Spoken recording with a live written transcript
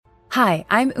Hi,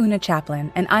 I'm Una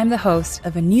Chaplin, and I'm the host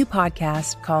of a new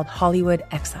podcast called Hollywood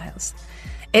Exiles.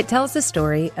 It tells the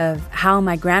story of how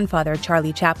my grandfather,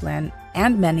 Charlie Chaplin,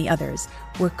 and many others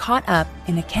were caught up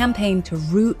in a campaign to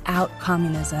root out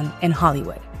communism in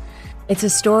Hollywood. It's a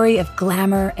story of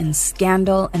glamour and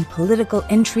scandal and political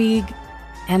intrigue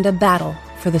and a battle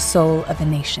for the soul of a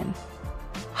nation.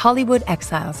 Hollywood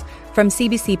Exiles from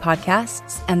CBC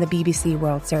Podcasts and the BBC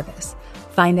World Service.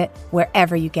 Find it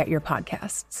wherever you get your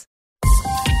podcasts.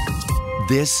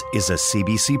 This is a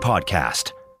CBC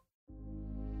podcast.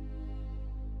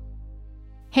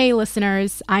 Hey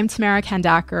listeners, I'm Tamara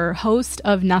Khandaker, host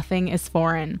of Nothing is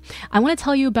Foreign. I want to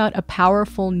tell you about a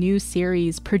powerful new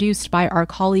series produced by our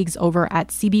colleagues over at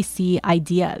CBC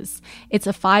Ideas. It's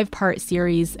a 5-part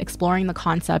series exploring the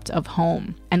concept of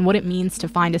home and what it means to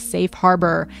find a safe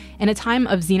harbor in a time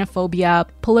of xenophobia,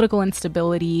 political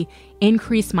instability,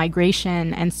 increased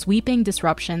migration, and sweeping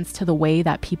disruptions to the way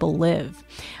that people live.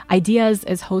 Ideas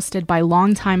is hosted by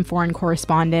longtime foreign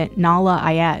correspondent Nahlah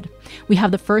Ayed. We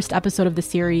have the first episode of the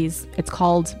series. It's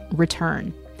called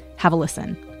Return. Have a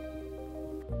listen.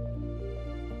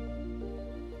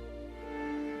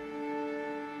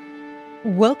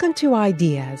 Welcome to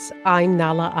Ideas. I'm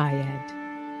Nahlah Ayed.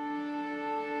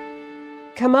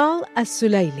 Kamal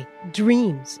As-Sulaili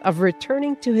dreams of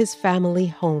returning to his family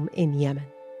home in Yemen.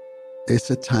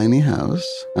 It's a tiny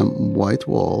house, white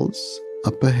walls,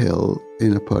 up a hill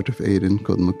in a part of Aden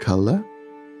called Mukalla.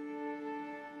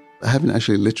 I haven't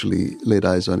actually literally laid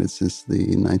eyes on it since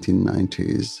the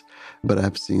 1990s, but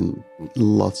I've seen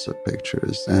lots of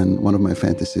pictures. And one of my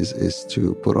fantasies is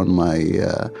to put on my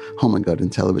home and garden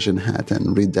television hat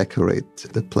and redecorate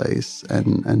the place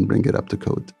and bring it up to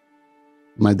code.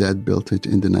 My dad built it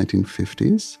in the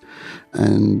 1950s,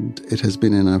 and it has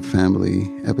been in our family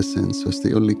ever since. So it's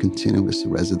the only continuous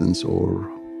residence or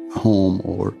home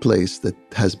or place that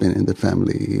has been in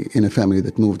a family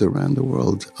that moved around the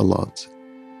world a lot.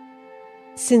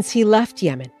 Since he left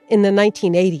Yemen in the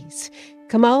 1980s,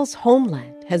 Kamal's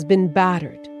homeland has been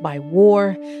battered by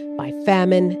war, by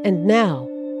famine, and now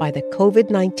by the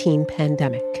COVID-19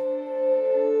 pandemic.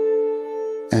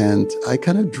 And I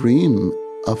kind of dream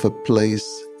of a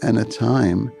place and a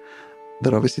time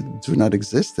that obviously do not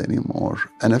exist anymore,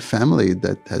 and a family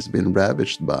that has been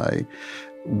ravaged by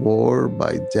war,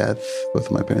 by death.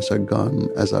 Both my parents are gone,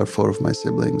 as are 4 of my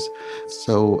siblings.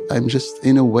 So I'm just,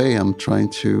 in a way, I'm trying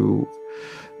to,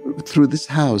 through this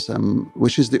house,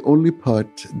 which is the only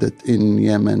part that in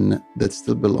Yemen that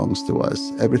still belongs to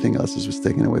us. Everything else was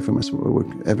taken away from us.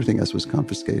 Everything else was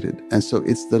confiscated. And so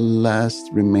it's the last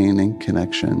remaining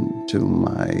connection to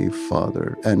my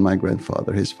father and my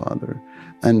grandfather, his father,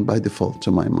 and by default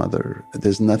to my mother.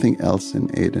 There's nothing else in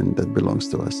Aden that belongs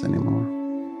to us anymore.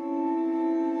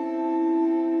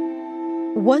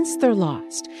 Once they're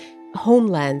lost,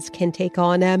 homelands can take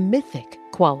on a mythic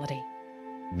quality.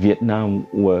 Vietnam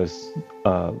was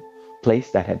a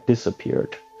place that had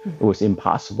disappeared. It was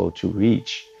impossible to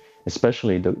reach,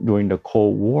 especially during the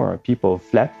Cold War. People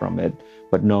fled from it,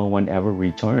 but no one ever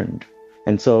returned.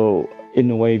 And so,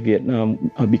 in a way, Vietnam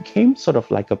became sort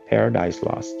of like a paradise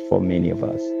lost for many of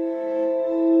us.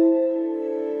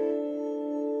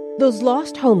 Those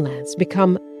lost homelands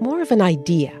become more of an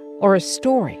idea or a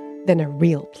story than a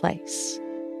real place.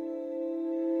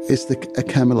 It's a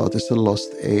Camelot, it's a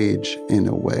lost age in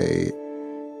a way.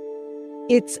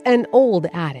 It's an old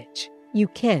adage. You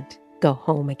can't go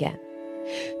home again.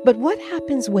 But what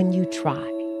happens when you try?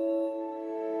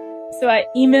 So I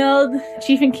emailed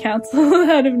Chief and Counsel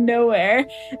out of nowhere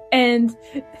and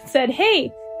said,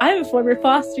 hey, I'm a former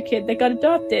foster kid that got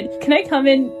adopted. Can I come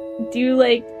and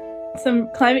do some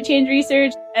climate change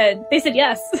research? And they said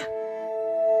yes.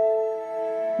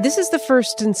 This is the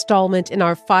first installment in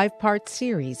our 5-part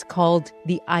series called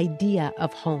The Idea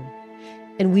of Home.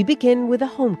 And we begin with a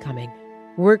homecoming.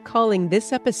 We're calling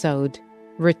this episode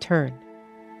Return.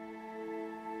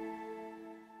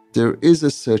 There is a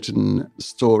certain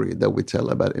story that we tell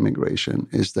about immigration,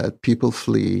 is that people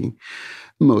flee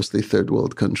mostly third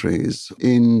world countries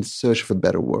in search of a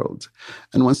better world.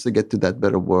 And once they get to that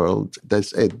better world,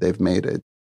 that's it, they've made it.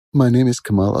 My name is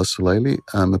Kamal As-Sulaili.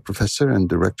 I'm a professor and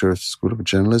director of School of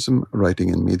Journalism, Writing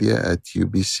and Media at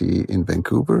UBC in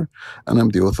Vancouver, and I'm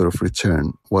the author of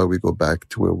Return, Why We Go Back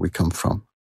to Where We Come From.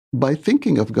 By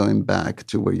thinking of going back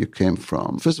to where you came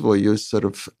from, first of all, you're sort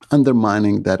of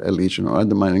undermining that allegiance or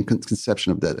undermining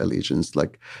conception of that allegiance.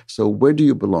 So where do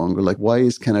you belong? Or why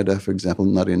is Canada, for example,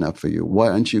 not enough for you? Why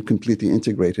aren't you completely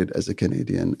integrated as a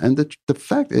Canadian? And the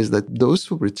fact is that those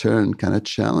who return kind of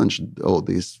challenge all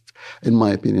these in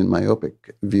my opinion,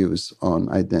 myopic views on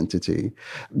identity.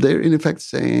 They're in effect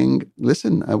saying,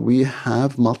 listen, we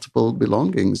have multiple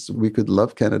belongings. We could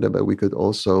love Canada, but we could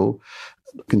also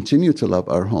continue to love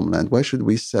our homeland. Why should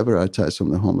we sever our ties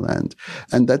from the homeland?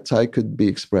 And that tie could be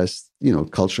expressed,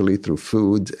 culturally through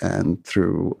food and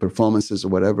through performances or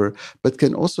whatever, but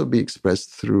can also be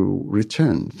expressed through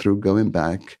return, through going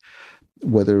back,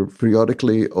 whether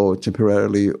periodically or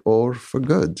temporarily or for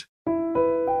good.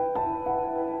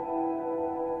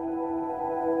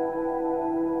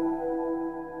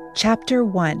 Chapter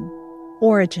 1: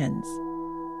 Origins.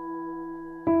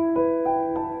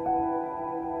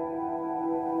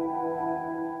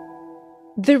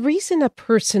 The reason a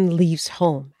person leaves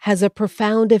home has a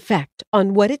profound effect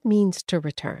on what it means to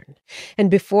return.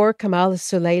 And before Kamal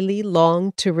Sulayli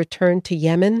longed to return to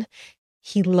Yemen,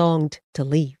 he longed to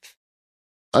leave.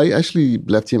 I actually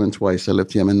left Yemen twice. I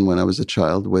left Yemen when I was a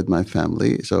child with my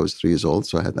family. So I was 3 years old,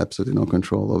 so I had absolutely no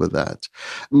control over that.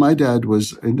 My dad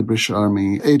was in the British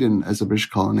Army, Aden as a British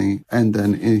colony, and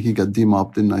then he got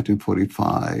demobbed in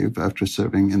 1945 after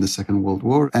serving in the Second World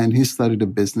War. And he started a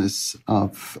business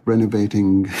of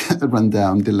renovating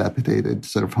rundown, dilapidated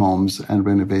sort of homes and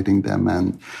renovating them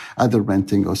and either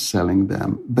renting or selling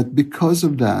them. But because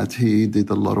of that, he did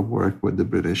a lot of work with the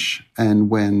British. And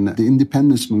when the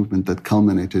independence movement that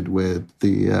culminated with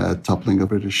the toppling of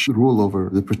British rule over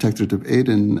the Protectorate of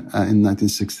Aden in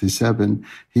 1967,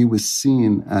 he was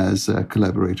seen as a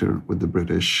collaborator with the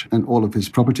British, and all of his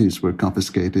properties were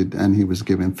confiscated, and he was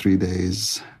given 3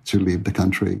 days to leave the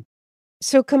country.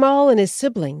 So Kamal and his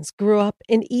siblings grew up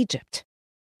in Egypt.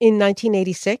 In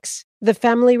 1986, the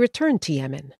family returned to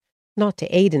Yemen, not to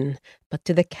Aden, but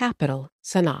to the capital,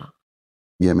 Sana'a.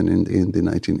 Yemen in the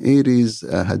 1980s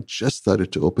had just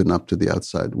started to open up to the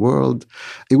outside world.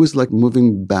 It was like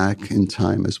moving back in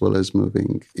time as well as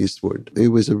moving eastward. It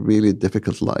was a really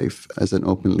difficult life as an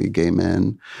openly gay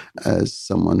man, as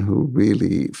someone who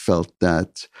really felt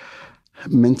that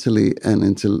mentally and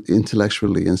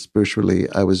intellectually and spiritually,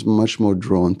 I was much more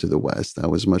drawn to the West. I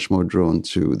was much more drawn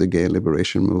to the gay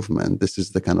liberation movement. This is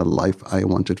the kind of life I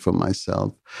wanted for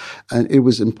myself. And it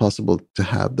was impossible to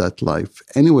have that life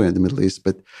anywhere in the Middle East,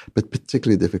 but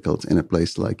particularly difficult in a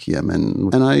place like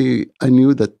Yemen. And I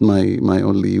knew that my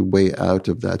only way out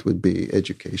of that would be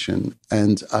education.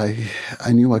 And I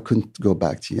knew I couldn't go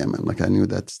back to Yemen. Like, I knew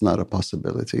that's not a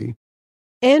possibility.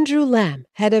 Andrew Lamb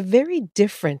had a very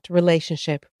different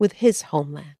relationship with his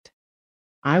homeland.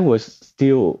 I was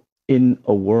still in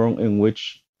a world in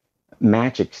which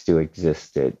magic still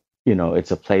existed. It's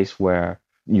a place where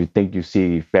you think you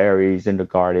see fairies in the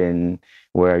garden,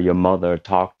 where your mother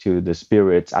talked to the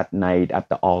spirits at night at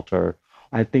the altar.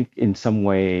 I think in some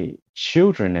way,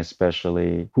 children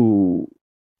especially, who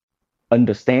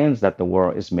understands that the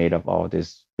world is made of all these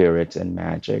spirits and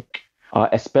magic,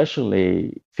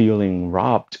 especially feeling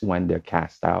robbed when they're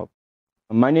cast out.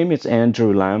 My name is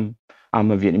Andrew Lam.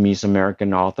 I'm a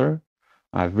Vietnamese-American author.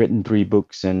 I've written 3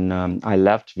 books, and I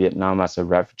left Vietnam as a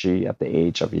refugee at the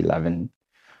age of 11.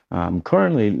 I'm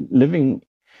currently living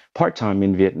part-time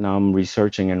in Vietnam,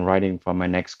 researching and writing for my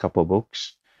next couple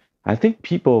books. I think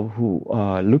people who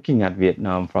are looking at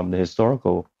Vietnam from the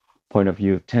historical point of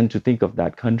view tend to think of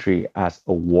that country as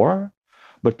a war,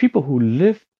 but people who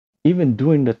live even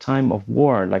during the time of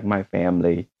war, like my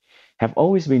family, have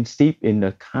always been steeped in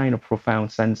a kind of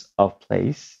profound sense of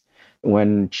place.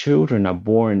 When children are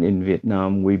born in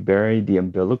Vietnam, we bury the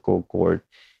umbilical cord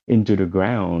into the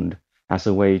ground as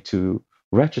a way to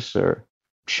register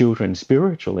children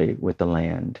spiritually with the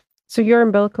land. So your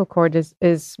umbilical cord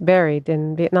is buried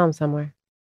in Vietnam somewhere?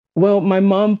 Well, my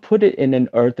mom put it in an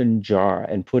earthen jar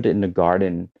and put it in the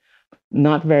garden,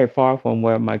 not very far from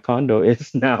where my condo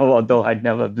is now, although I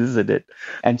never visited.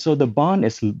 And so the bond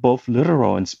is both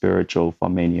literal and spiritual for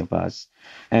many of us.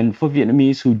 And for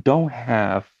Vietnamese who don't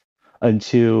have,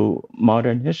 until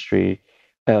modern history,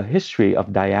 a history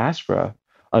of diaspora,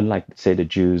 unlike, say, the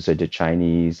Jews or the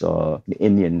Chinese or the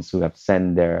Indians who have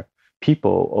sent their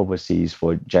people overseas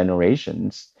for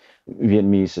generations,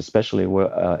 Vietnamese especially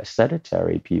were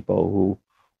sedentary people who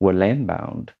were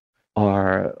landbound.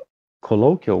 Our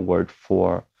colloquial word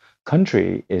for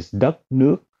country is đất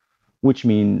nước, which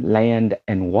means land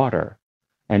and water.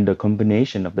 And the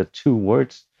combination of the 2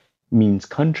 words means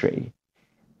country.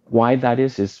 Why that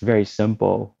is very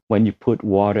simple. When you put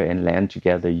water and land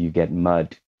together, you get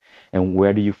mud. And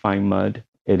where do you find mud?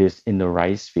 It is in the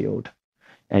rice field.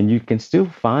 And you can still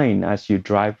find, as you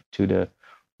drive to the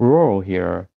rural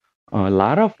here, a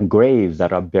lot of graves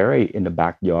that are buried in the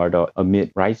backyard or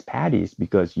amid rice paddies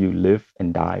because you live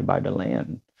and die by the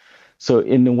land. So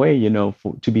in a way,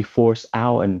 to be forced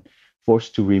out and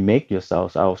forced to remake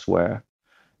yourselves elsewhere.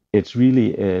 It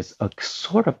really is a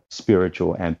sort of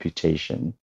spiritual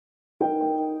amputation.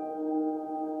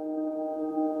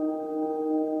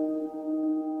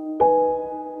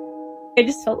 I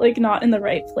just felt like not in the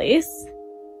right place.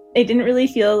 I didn't really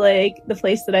feel like the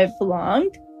place that I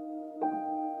belonged.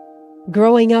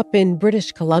 Growing up in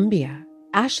British Columbia,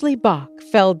 Ashley Bach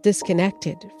felt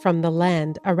disconnected from the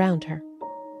land around her.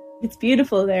 It's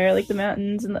beautiful there, like the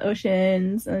mountains and the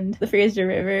oceans and the Fraser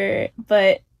River,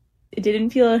 but it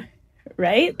didn't feel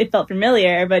right. It felt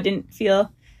familiar, but it didn't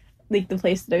feel like the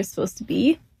place that I was supposed to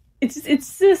be.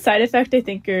 It's a side effect, I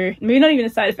think, or maybe not even a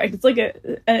side effect. It's like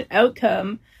an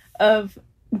outcome of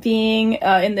being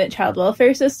in the child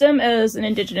welfare system as an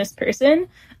Indigenous person.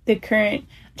 The current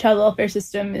child welfare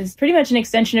system is pretty much an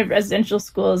extension of residential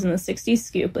schools in the 60s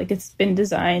scoop. Like, it's been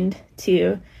designed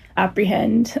to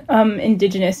apprehend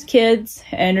Indigenous kids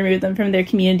and remove them from their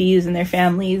communities and their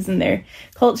families and their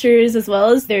cultures as well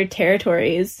as their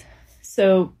territories.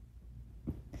 So,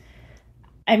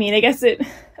 I mean, I guess it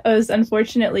was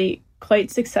unfortunately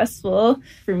quite successful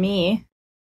for me.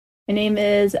 My name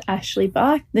is Ashley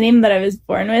Bach. The name that I was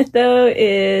born with, though,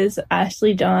 is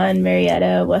Ashley Dawn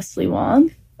Marietta Wesley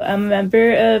Wong. I'm a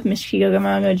member of Mishkego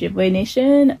Ojibwe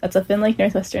Nation. That's up in like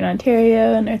northwestern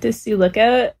Ontario, Northeast Sioux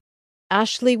Lookout.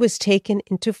 Ashley was taken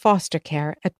into foster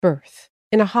care at birth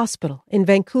in a hospital in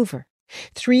Vancouver,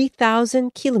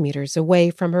 3,000 kilometers away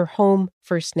from her home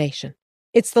First Nation.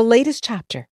 It's the latest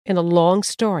chapter in a long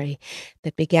story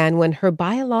that began when her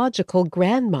biological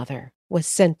grandmother was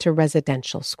sent to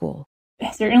residential school.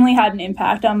 It certainly had an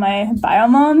impact on my bio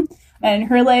mom and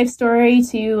her life story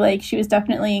too. Like, she was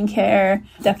definitely in care,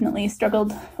 definitely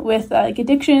struggled with like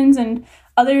addictions and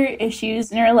other issues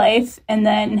in her life, and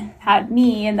then had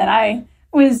me, and then I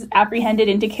was apprehended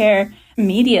into care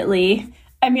immediately.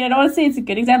 I mean, I don't want to say it's a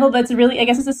good example, but it's I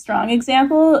guess it's a strong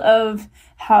example of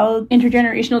how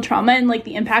intergenerational trauma and like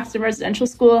the impacts of residential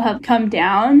school have come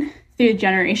down through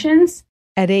generations.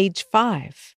 At age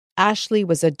 5, Ashley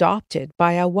was adopted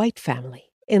by a white family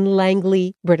in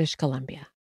Langley, British Columbia.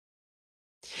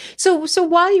 So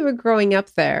while you were growing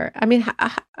up there, I mean,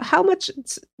 how much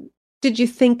did you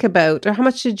think about, or how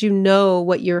much did you know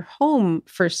what your home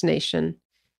First Nation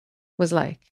was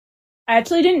like? I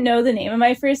actually didn't know the name of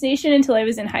my First Nation until I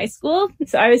was in high school.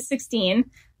 So I was 16,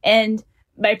 and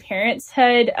my parents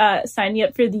had signed me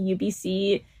up for the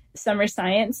UBC summer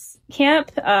science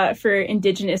camp for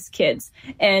Indigenous kids.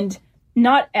 And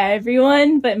not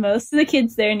everyone, but most of the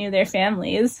kids there knew their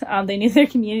families. They knew their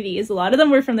communities. A lot of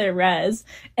them were from their res.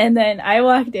 And then I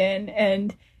walked in,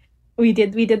 and we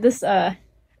did this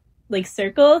like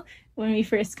circle when we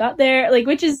first got there, like,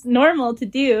 which is normal to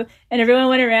do. And everyone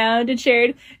went around and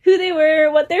shared who they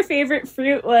were, what their favorite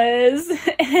fruit was,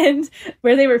 and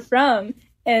where they were from.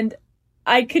 And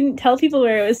I couldn't tell people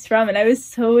where it was from, and I was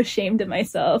so ashamed of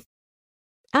myself.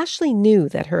 Ashley knew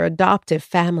that her adoptive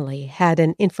family had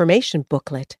an information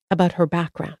booklet about her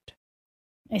background.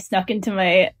 I snuck into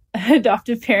my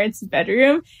adoptive parents'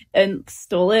 bedroom and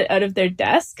stole it out of their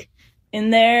desk.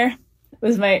 In there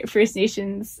was my First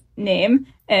Nation's name,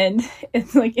 and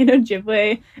it's like in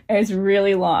Ojibwe, and it's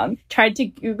really long. Tried to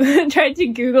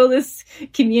Google this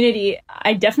community.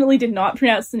 I definitely did not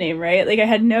pronounce the name right. Like, I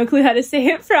had no clue how to say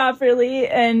it properly,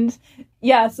 and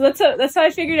yeah, so that's how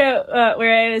I figured out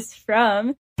where I was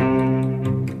from.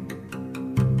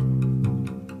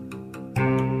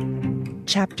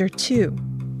 Chapter 2,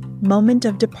 Moment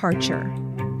of Departure.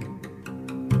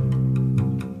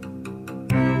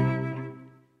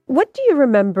 What do you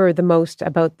remember the most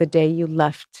about the day you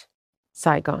left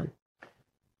Saigon?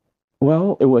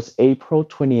 Well, it was April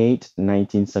 28,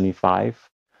 1975,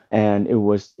 and it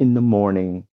was in the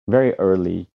morning, very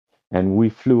early, and we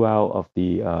flew out of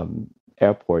the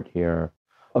airport here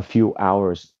a few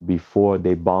hours before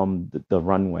they bombed the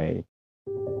runway.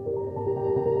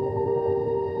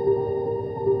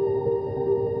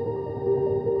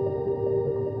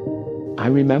 I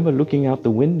remember looking out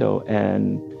the window,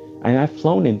 and I've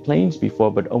flown in planes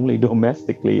before, but only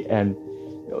domestically, and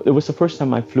it was the first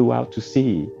time I flew out to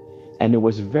sea, and it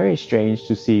was very strange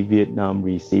to see Vietnam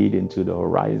recede into the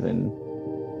horizon.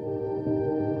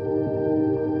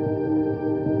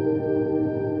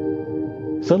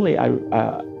 Suddenly,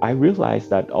 I realized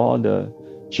that all the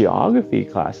geography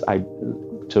class I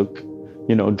took,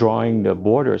 drawing the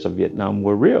borders of Vietnam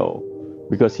were real,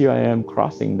 because here I am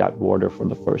crossing that border for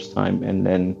the first time, and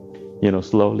then,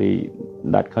 slowly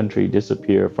that country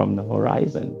disappeared from the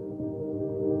horizon.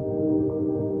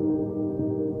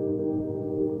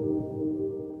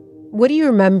 What do you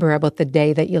remember about the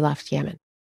day that you left Yemen?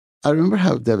 I remember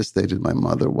how devastated my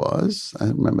mother was. I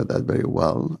remember that very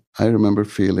well. I remember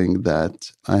feeling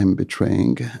that I'm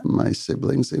betraying my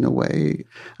siblings in a way.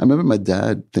 I remember my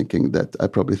dad thinking that I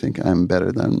probably think I'm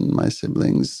better than my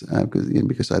siblings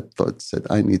because I said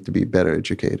I need to be better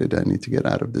educated. I need to get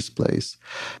out of this place.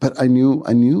 But I knew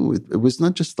it was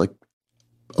not just like,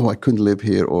 oh, I couldn't live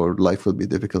here or life would be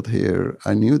difficult here.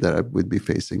 I knew that I would be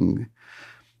facing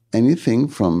anything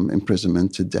from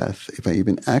imprisonment to death if I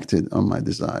even acted on my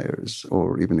desires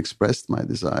or even expressed my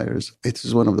desires. It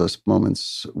is one of those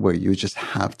moments where you just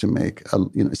have to make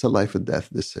it's a life or death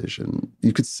decision.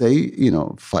 You could say,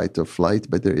 fight or flight,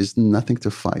 but there is nothing to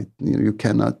fight. You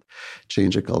cannot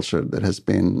change a culture that has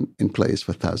been in place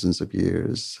for thousands of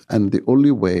years. And the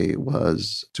only way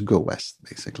was to go west,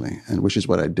 basically, and which is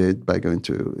what I did by going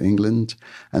to England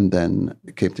and then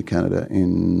came to Canada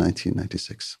in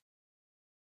 1996.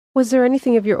 Was there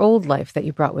anything of your old life that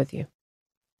you brought with you?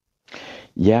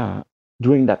 Yeah.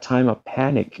 During that time of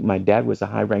panic, my dad was a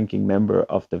high-ranking member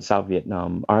of the South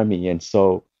Vietnam Army. And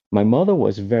so my mother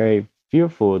was very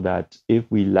fearful that if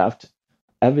we left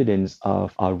evidence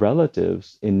of our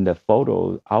relatives in the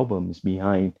photo albums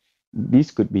behind, these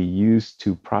could be used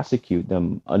to prosecute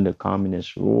them under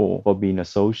communist rule for being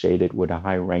associated with a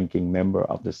high-ranking member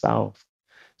of the South.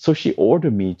 So she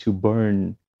ordered me to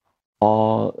burn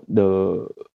all the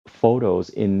photos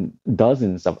in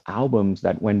dozens of albums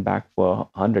that went back for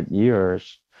 100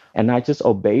 years. And I just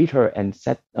obeyed her and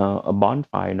set a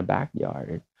bonfire in the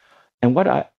backyard. And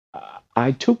what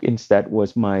I took instead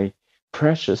was my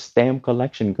precious stamp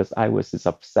collection because I was just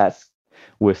obsessed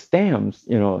with stamps,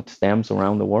 stamps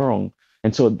around the world.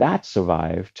 And so that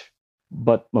survived.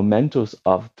 But mementos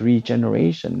of 3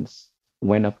 generations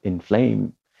went up in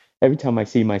flame. Every time I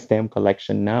see my stamp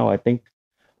collection now, I think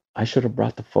I should have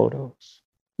brought the photos.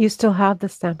 You still have the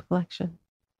stamp collection?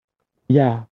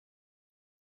 Yeah.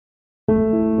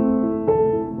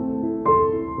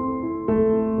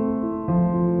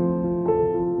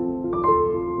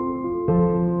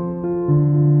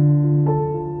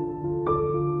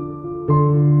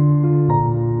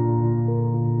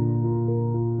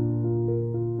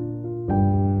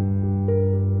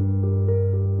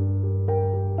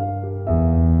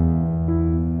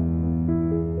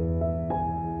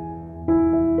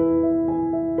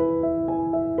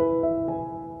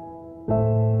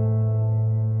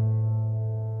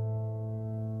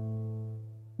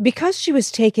 Because she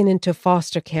was taken into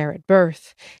foster care at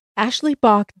birth, Ashley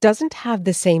Bach doesn't have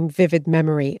the same vivid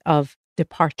memory of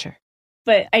departure.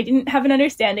 But I didn't have an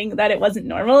understanding that it wasn't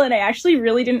normal. And I actually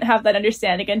really didn't have that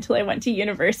understanding until I went to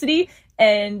university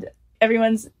and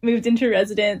everyone's moved into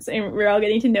residence and we're all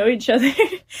getting to know each other.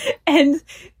 And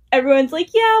everyone's like,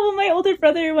 yeah, well, my older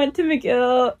brother went to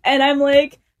McGill. And I'm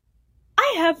like,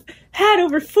 I have had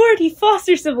over 40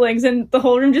 foster siblings. And the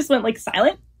whole room just went like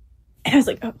silent. And I was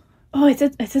like, oh, I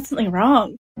said something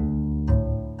wrong.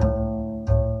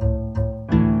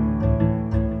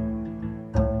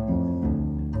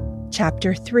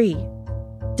 Chapter 3.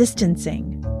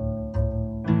 Distancing.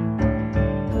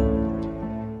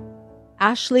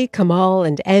 Ashley, Kamal,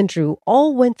 and Andrew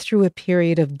all went through a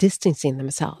period of distancing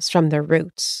themselves from their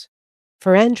roots.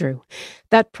 For Andrew,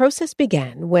 that process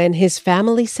began when his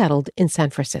family settled in San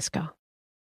Francisco.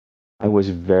 I was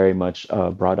very much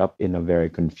brought up in a very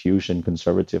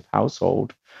conservative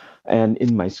household. And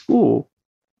in my school,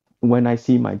 when I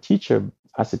see my teacher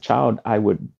as a child, I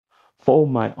would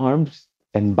fold my arms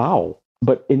and bow.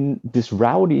 But in this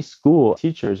rowdy school,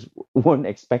 teachers weren't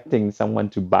expecting someone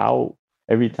to bow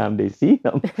every time they see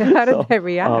them. How did they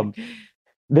react?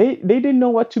 They didn't know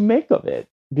what to make of it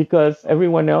because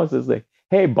everyone else is like,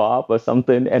 hey, Bob, or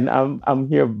something, and I'm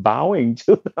here bowing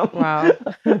to them. Wow.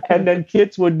 And then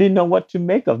kids didn't know what to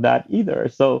make of that either.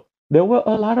 So there were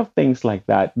a lot of things like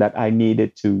that I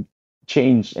needed to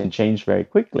change very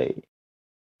quickly.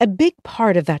 A big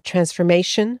part of that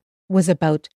transformation was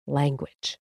about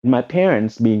language. My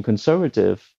parents, being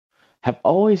conservative, have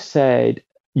always said,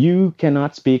 you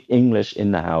cannot speak English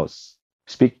in the house.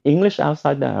 Speak English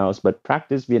outside the house, but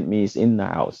practice Vietnamese in the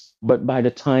house. But by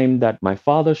the time that my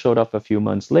father showed up a few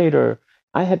months later,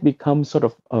 I had become sort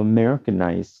of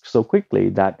Americanized so quickly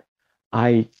that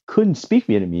I couldn't speak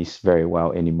Vietnamese very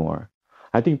well anymore.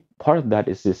 I think part of that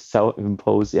is this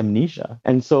self-imposed amnesia.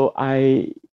 And so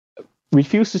I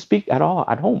refused to speak at all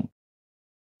at home.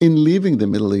 In leaving the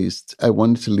Middle East, I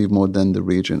wanted to leave more than the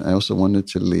region. I also wanted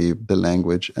to leave the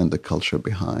language and the culture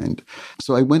behind.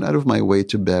 So I went out of my way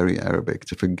to bury Arabic,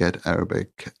 to forget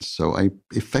Arabic. So I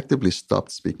effectively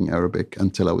stopped speaking Arabic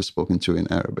until I was spoken to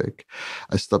in Arabic.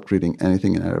 I stopped reading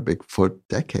anything in Arabic for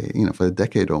a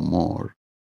decade or more.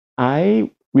 I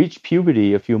reached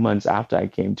puberty a few months after I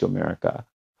came to America,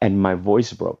 and my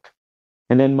voice broke.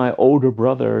 And then my older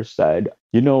brother said,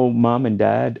 Mom and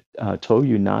Dad told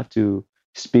you not to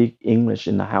speak English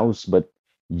in the house, but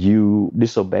you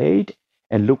disobeyed.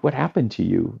 And look what happened to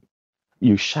you.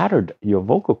 You shattered your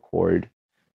vocal cord,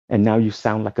 and now you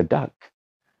sound like a duck.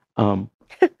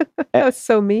 That's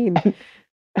so mean.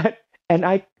 And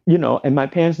and my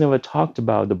parents never talked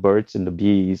about the birds and the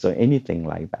bees or anything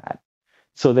like that.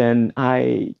 So then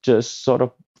I just sort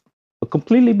of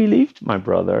completely believed my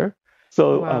brother.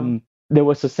 So Wow. There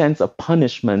was a sense of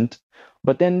punishment,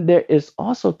 but then there is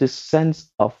also this sense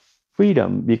of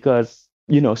freedom because,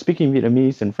 speaking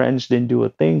Vietnamese and French didn't do a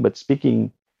thing, but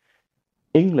speaking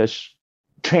English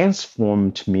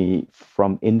transformed me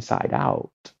from inside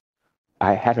out.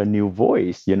 I had a new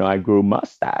voice, I grew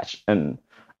mustache and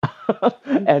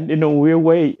and in a weird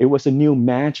way, it was a new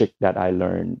magic that I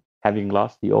learned, having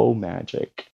lost the old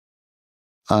magic.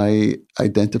 I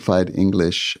identified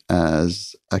English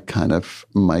as a kind of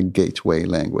my gateway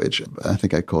language. I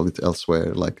think I called it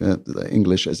elsewhere, like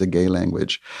English as a gay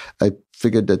language. I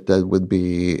figured that would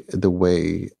be the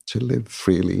way to live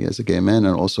freely as a gay man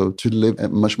and also to live a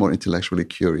much more intellectually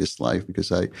curious life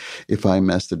because if I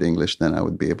mastered English, then I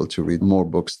would be able to read more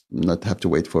books, not have to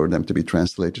wait for them to be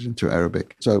translated into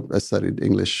Arabic. So I studied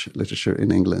English literature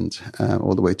in England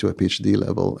all the way to a PhD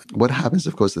level. What happens,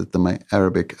 of course, is that my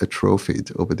Arabic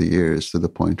atrophied over the years to the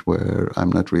point where I'm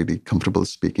not really comfortable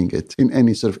speaking it in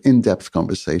any sort of in-depth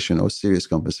conversation or serious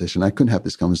conversation. I couldn't have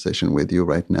this conversation with you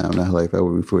right now, Nahlah,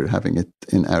 if we were having it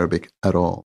in Arabic at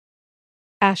all.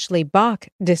 Ashley Bach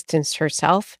distanced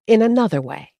herself in another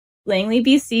way. Langley,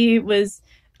 BC was,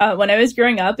 when I was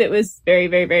growing up, it was very,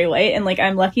 very, very white. And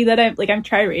I'm lucky that I'm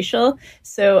triracial.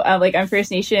 So I'm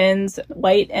First Nations,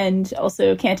 white, and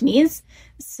also Cantonese.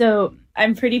 So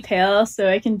I'm pretty pale, so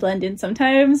I can blend in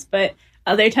sometimes, but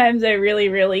other times I really,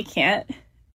 really can't.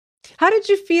 How did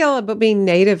you feel about being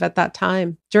Native at that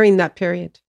time, during that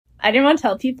period? I didn't want to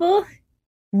tell people.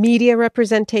 Media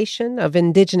representation of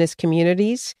Indigenous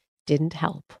communities didn't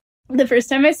help. The first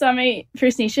time I saw my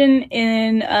First Nation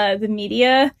in the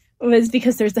media was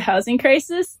because there was the housing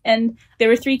crisis, and there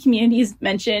were 3 communities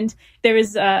mentioned. There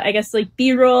was,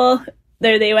 B-roll.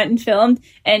 There they went and filmed,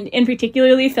 and in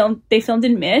particularly they filmed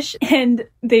in Mish, and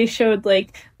they showed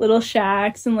little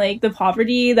shacks and the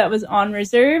poverty that was on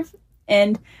reserve.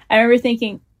 And I remember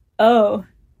thinking, oh,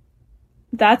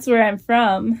 that's where I'm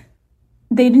from.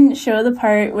 They didn't show the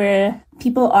part where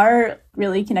people are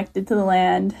really connected to the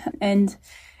land, and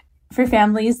for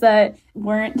families that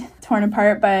weren't torn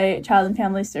apart by Child and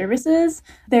Family Services,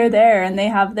 they're there and they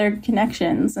have their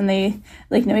connections and they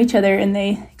know each other and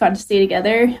they got to stay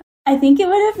together. I think it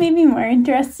would have made me more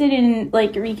interested in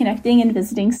reconnecting and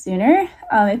visiting sooner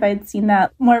if I'd seen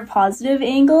that more positive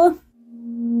angle.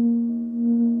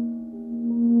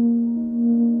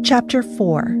 Chapter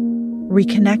 4: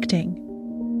 Reconnecting.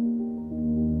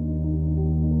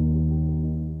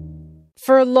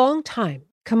 For a long time,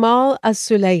 Kamal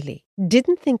As-Sulayli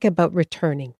didn't think about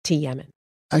returning to Yemen.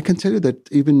 I can tell you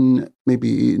that even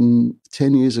maybe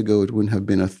 10 years ago, it would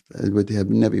have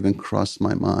never even crossed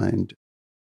my mind.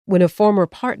 When a former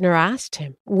partner asked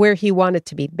him where he wanted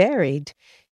to be buried,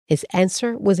 his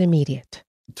answer was immediate.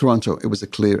 Toronto. It was a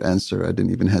clear answer. I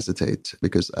didn't even hesitate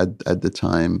because at the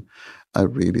time, I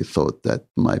really thought that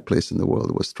my place in the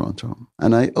world was Toronto.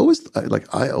 And I always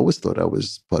thought I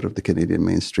was part of the Canadian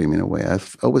mainstream in a way.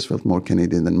 I've always felt more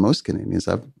Canadian than most Canadians.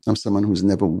 I'm someone who's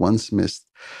never once missed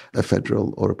a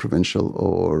federal or a provincial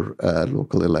or a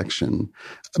local election.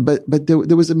 But there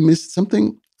was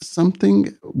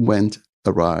something went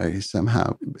awry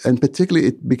somehow. And particularly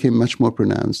it became much more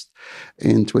pronounced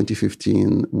in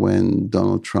 2015 when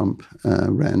Donald Trump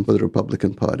ran for the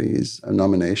Republican Party's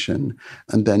nomination.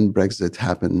 And then Brexit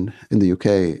happened in the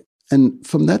UK. And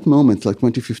from that moment,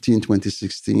 2015,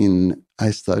 2016, I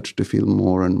started to feel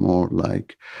more and more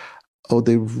like, oh,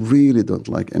 they really don't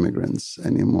like immigrants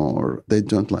anymore. They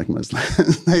don't like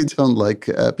Muslims. They don't like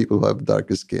people who have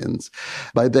darker skins.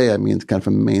 By they, I mean kind of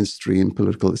a mainstream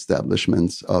political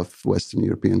establishments of Western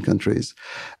European countries.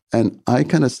 And I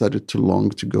kind of started to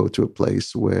long to go to a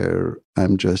place where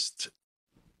I'm just,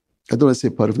 I don't want to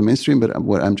say part of the mainstream, but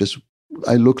where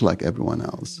I look like everyone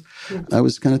else. I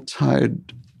was kind of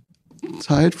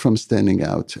tired from standing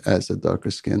out as a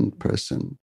darker skinned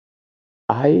person.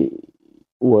 I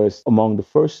was among the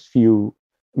first few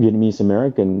Vietnamese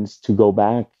Americans to go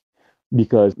back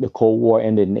because the Cold War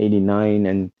ended in 1989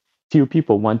 and few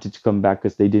people wanted to come back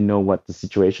because they didn't know what the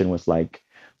situation was like.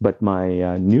 But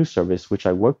my news service, which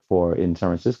I worked for in San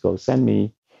Francisco, sent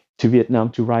me to Vietnam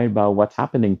to write about what's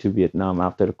happening to Vietnam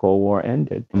after the Cold War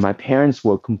ended. My parents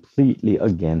were completely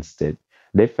against it.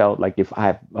 They felt like if I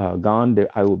had gone there,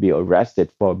 I would be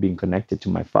arrested for being connected to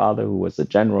my father, who was a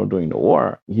general during the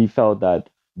war. He felt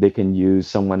that they can use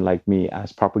someone like me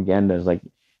as propaganda, like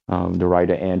the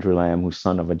writer Andrew Lamb, who's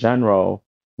son of a general,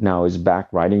 now is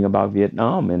back writing about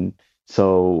Vietnam. And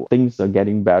so things are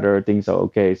getting better, things are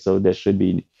okay. So there should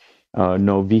be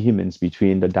no vehemence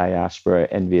between the diaspora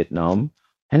and Vietnam.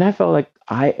 And I felt like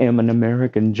I am an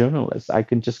American journalist. I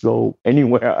can just go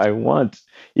anywhere I want,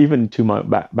 even to my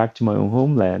back to my own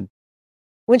homeland.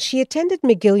 When she attended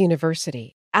McGill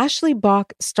University, Ashley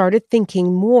Bach started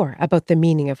thinking more about the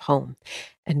meaning of home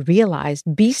and realized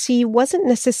BC wasn't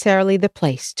necessarily the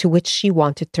place to which she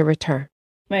wanted to return.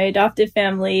 My adoptive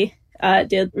family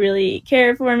did really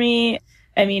care for me.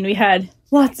 I mean, we had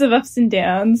lots of ups and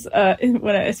downs,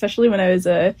 especially when I was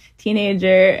a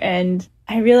teenager, and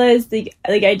I realized I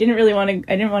didn't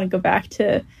want to go back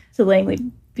to Langley,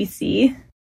 BC.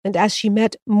 And as she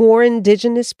met more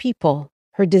Indigenous people,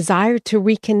 her desire to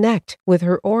reconnect with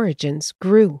her origins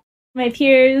grew. My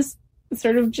peers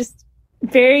sort of just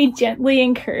very gently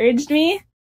encouraged me.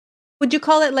 Would you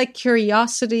call it like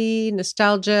curiosity,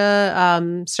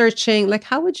 nostalgia, searching? Like,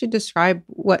 how would you describe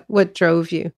what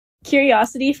drove you?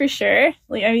 Curiosity, for sure.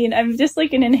 I'm just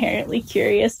an inherently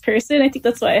curious person. I think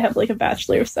that's why I have a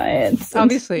Bachelor of Science.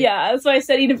 Obviously. Yeah, that's why I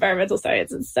studied environmental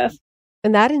science and stuff.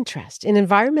 And that interest in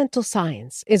environmental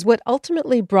science is what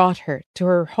ultimately brought her to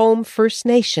her home First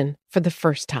Nation for the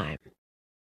first time.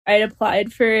 I had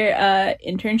applied for an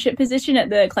internship position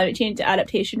at the Climate Change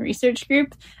Adaptation Research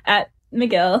Group at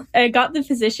McGill. I got the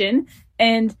position,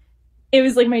 and it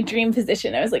was my dream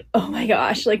position. I was like, oh my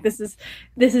gosh, this is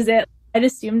it. I'd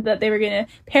assumed that they were going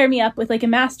to pair me up with a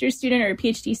master's student or a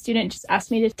PhD student, just ask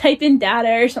me to type in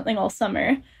data or something all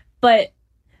summer. But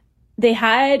they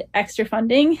had extra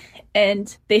funding,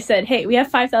 and they said, hey, we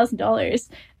have $5,000.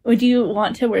 Would you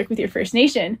want to work with your First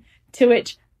Nation? To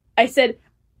which I said,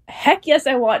 heck yes,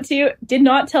 I want to. Did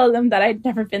not tell them that I'd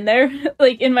never been there.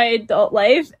 In my adult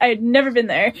life, I'd never been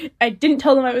there. I didn't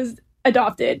tell them I was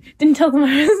adopted. Didn't tell them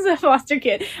I was a foster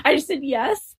kid. I just said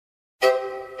yes.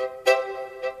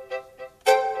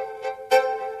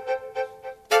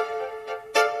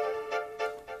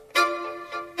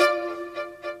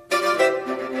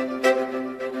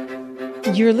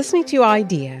 You're listening to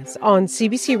Ideas on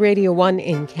CBC Radio 1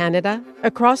 in Canada,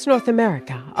 across North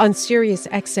America on Sirius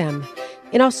XM,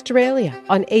 in Australia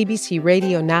on ABC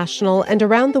Radio National, and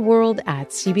around the world at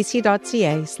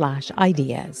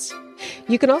cbc.ca/ideas.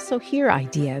 You can also hear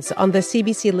Ideas on the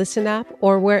CBC Listen app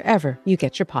or wherever you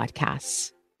get your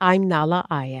podcasts. I'm Nahlah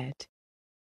Ayed.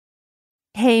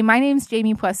 Hey, my name's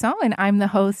Jamie Poisson, and I'm the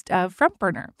host of Front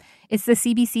Burner. It's the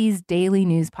CBC's daily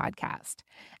news podcast.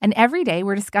 And every day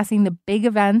we're discussing the big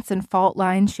events and fault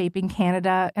lines shaping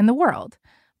Canada and the world.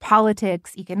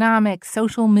 Politics, economics,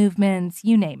 social movements,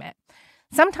 you name it.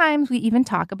 Sometimes we even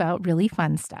talk about really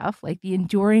fun stuff like the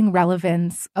enduring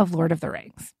relevance of Lord of the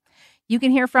Rings. You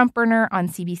can hear Front Burner on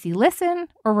CBC Listen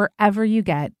or wherever you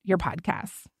get your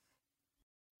podcasts.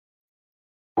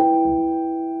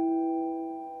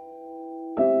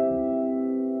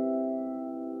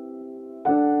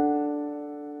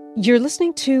 You're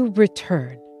listening to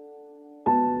Return.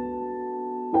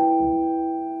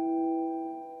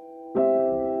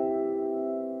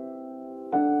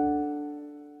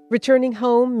 Returning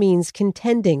home means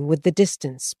contending with the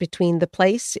distance between the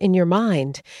place in your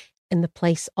mind and the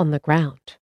place on the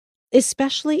ground,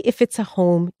 especially if it's a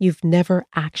home you've never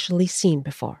actually seen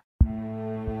before.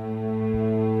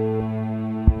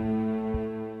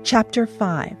 Chapter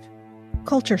 5.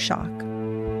 Culture Shock.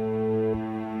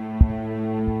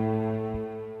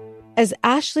 As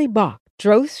Ashley Bach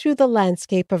drove through the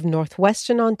landscape of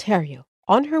northwestern Ontario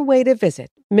on her way to visit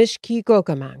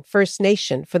Mishki-Gogamang First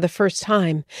Nation for the first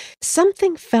time,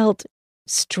 something felt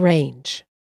strange.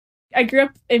 I grew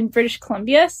up in British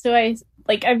Columbia, so I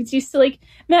was used to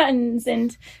mountains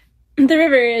and the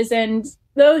rivers and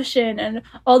the ocean and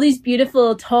all these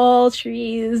beautiful tall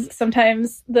trees.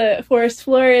 Sometimes the forest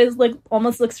floor is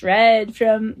almost looks red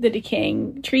from the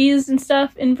decaying trees and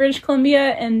stuff in British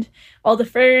Columbia and all the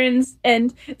ferns.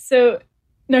 And so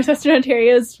Northwestern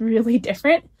Ontario is really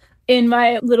different. In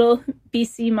my little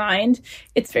BC mind,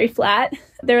 it's very flat.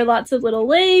 There are lots of little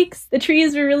lakes. The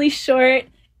trees were really short,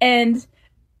 and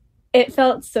it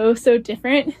felt so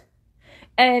different.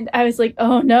 And I was like,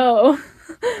 oh no,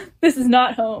 this is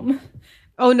not home.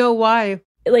 Oh no, why?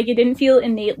 It didn't feel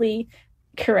innately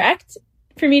correct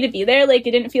for me to be there. It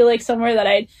didn't feel like somewhere that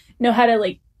I'd know how to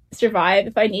survive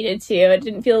if I needed to. It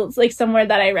didn't feel like somewhere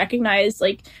that I recognized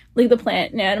like the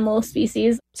plant and animal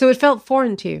species. So it felt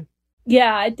foreign to you?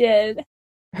 Yeah, it did.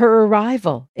 Her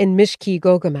arrival in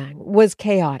Mishki-Gogamang was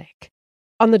chaotic.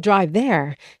 On the drive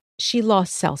there, she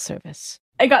lost cell service.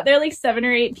 I got there like 7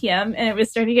 or 8 p.m. and it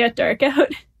was starting to get dark out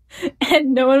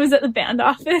and no one was at the band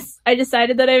office. I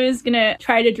decided that I was going to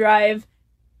try to drive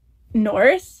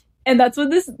north. And that's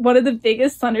when one of the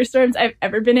biggest thunderstorms I've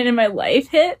ever been in my life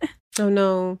hit. Oh,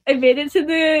 no. I made it to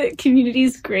the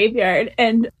community's graveyard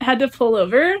and had to pull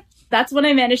over. That's when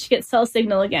I managed to get cell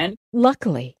signal again.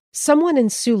 Luckily, someone in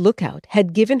Sioux Lookout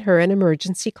had given her an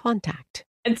emergency contact.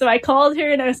 And so I called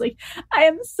her and I was like, I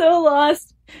am so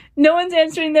lost. No one's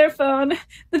answering their phone.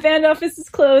 The band office is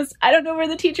closed. I don't know where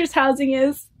the teacher's housing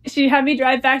is. She had me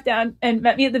drive back down and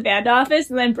met me at the band office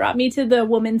and then brought me to the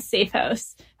woman's safe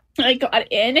house. I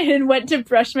got in and went to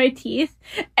brush my teeth.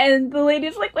 And the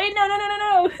lady's like, wait,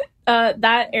 no.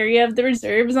 That area of the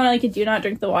reserve is on like a do not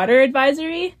drink the water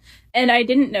advisory. And I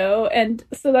didn't know. And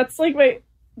so that's like my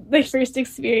first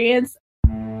experience.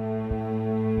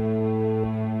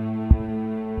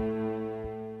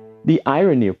 The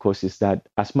irony, of course, is that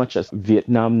as much as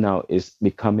Vietnam now is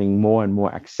becoming more and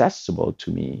more accessible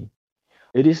to me,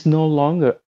 it is no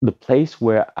longer the place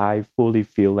where I fully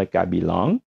feel like I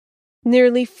belong.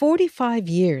 Nearly 45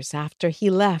 years after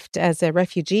he left as a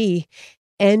refugee,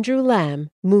 Andrew Lam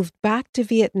moved back to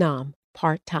Vietnam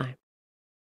part-time.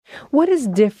 What is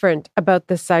different about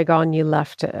the Saigon you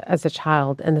left as a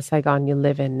child and the Saigon you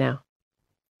live in now?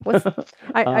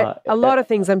 A lot of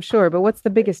things, I'm sure, but what's the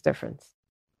biggest difference?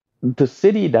 The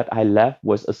city that I left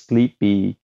was a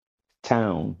sleepy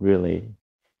town, really,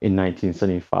 in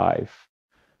 1975.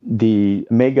 The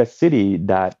mega city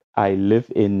that I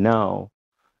live in now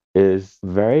is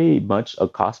very much a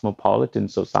cosmopolitan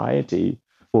society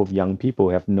full of young people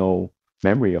who have no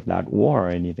memory of that war or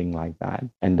anything like that.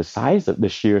 And the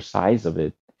sheer size of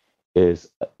it is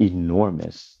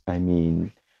enormous. I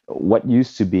mean, what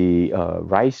used to be a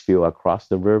rice field across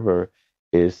the river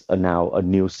is now a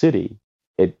new city.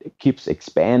 It keeps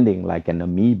expanding like an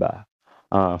amoeba.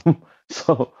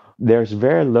 So there's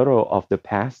very little of the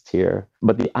past here.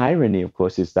 But the irony, of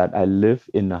course, is that I live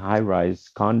in a high-rise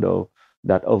condo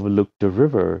that overlooked the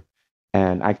river,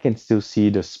 and I can still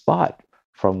see the spot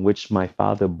from which my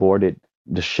father boarded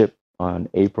the ship on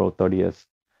April 30th,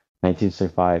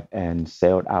 1975, and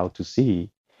sailed out to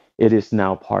sea. It is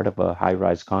now part of a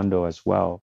high-rise condo as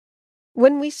well.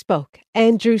 When we spoke,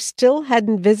 Andrew still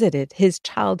hadn't visited his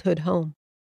childhood home.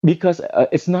 Because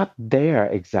it's not there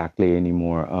exactly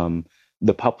anymore.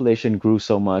 The population grew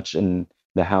so much and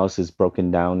the house is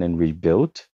broken down and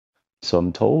rebuilt. So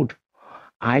I'm told.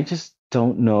 I just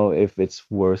don't know if it's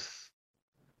worth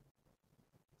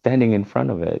standing in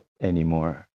front of it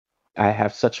anymore. I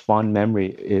have such fond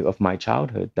memory of my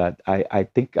childhood that I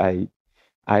think I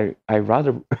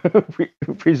rather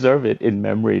preserve it in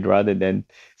memory rather than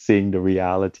seeing the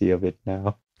reality of it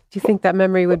now. Do you think that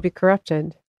memory would be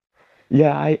corrupted?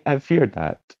 Yeah, I fear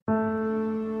that.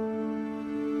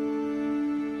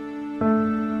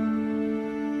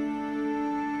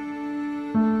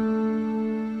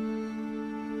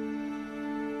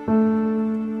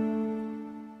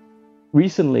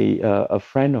 Recently, a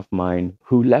friend of mine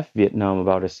who left Vietnam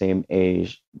about the same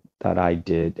age that I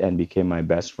did and became my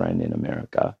best friend in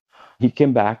America, he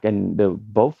came back and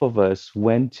both of us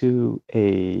went to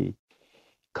a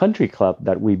country club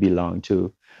that we belonged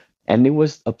to. And it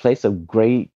was a place of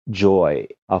great joy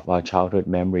of our childhood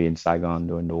memory in Saigon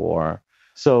during the war.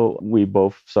 So we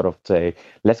both sort of say,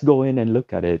 let's go in and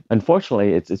look at it.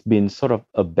 Unfortunately, it's been sort of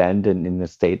abandoned in a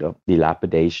state of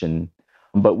dilapidation.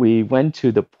 But we went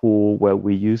to the pool where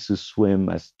we used to swim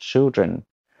as children,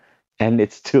 and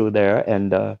it's still there.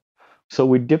 And so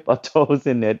we dip our toes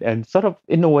in it and sort of,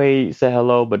 in a way, say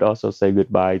hello, but also say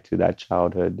goodbye to that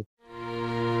childhood.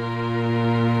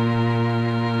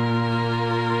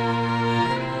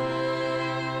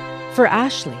 For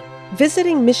Ashley,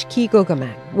 visiting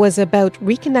Mishki-Gogamang was about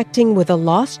reconnecting with a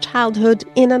lost childhood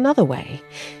in another way,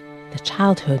 the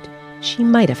childhood she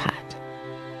might have had.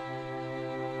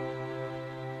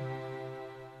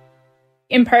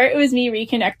 In part, it was me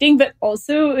reconnecting, but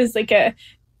also it was like a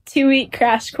 2-week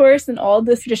crash course in all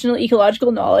the traditional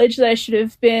ecological knowledge that I should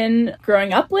have been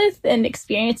growing up with and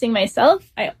experiencing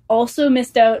myself. I also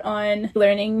missed out on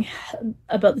learning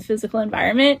about the physical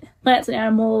environment, plants and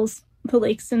animals, the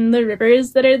lakes and the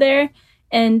rivers that are there.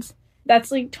 And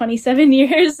that's like 27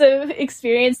 years of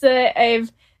experience that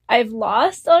I've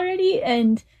lost already.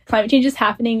 And climate change is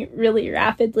happening really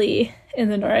rapidly in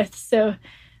the north. So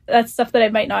that's stuff that I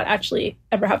might not actually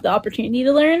ever have the opportunity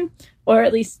to learn, or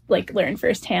at least like learn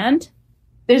firsthand.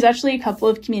 There's actually a couple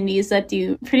of communities that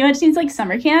do pretty much seems like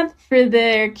summer camp for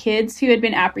their kids who had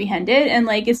been apprehended. And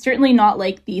like, it's certainly not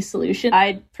like the solution.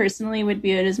 I personally would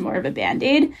view it as more of a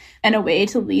Band-Aid and a way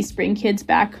to at least bring kids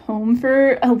back home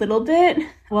for a little bit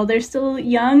while they're still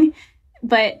young.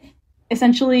 But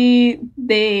essentially,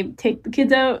 they take the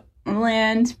kids out on the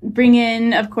land, bring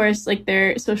in, of course, like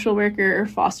their social worker or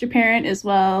foster parent as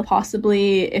well,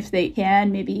 possibly, if they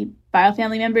can, maybe bio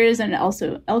family members and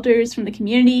also elders from the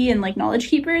community and like knowledge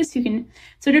keepers who can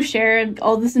sort of share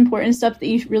all this important stuff that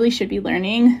you really should be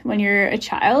learning when you're a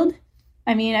child.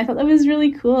 I mean, I thought that was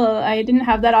really cool. I didn't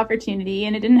have that opportunity,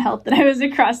 and it didn't help that I was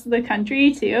across the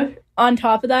country too. On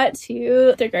top of that, too,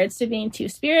 with regards to being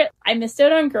Two-Spirit, I missed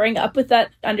out on growing up with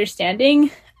that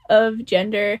understanding of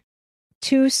gender.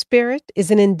 Two-Spirit is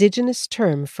an Indigenous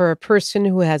term for a person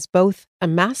who has both a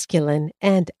masculine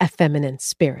and a feminine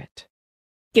spirit.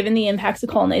 Given the impacts of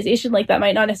colonization, like that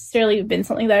might not necessarily have been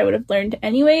something that I would have learned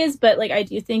anyways, but like I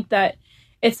do think that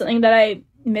it's something that I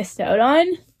missed out on,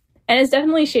 and it's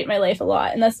definitely shaped my life a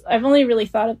lot. And I've only really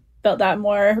thought about that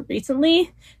more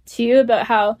recently too, about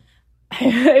how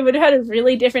I would have had a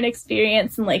really different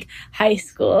experience in like high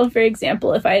school, for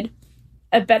example, if I had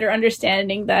a better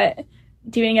understanding that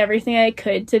doing everything I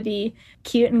could to be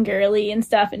cute and girly and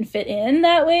stuff and fit in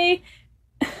that way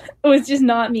was just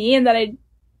not me, and that I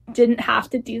didn't have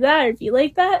to do that or be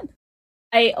like that.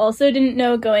 I also didn't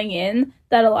know going in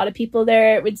that a lot of people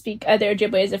there would speak either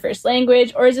Ojibwe as a first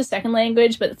language or as a second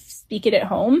language, but speak it at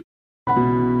home.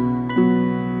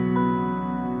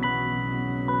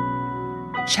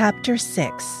 Chapter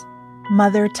 6,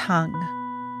 Mother Tongue.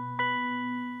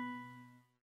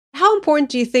 How important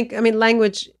do you think,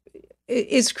 language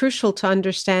is crucial to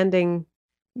understanding,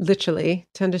 literally,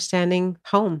 to understanding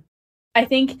home? I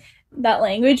think that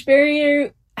language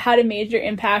barrier had a major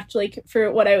impact, like,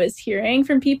 for what I was hearing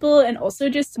from people, and also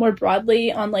just more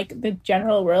broadly on, like, the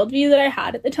general worldview that I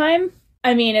had at the time.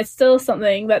 I mean, it's still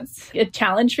something that's a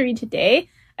challenge for me today.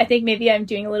 I think maybe I'm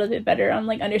doing a little bit better on,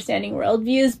 like, understanding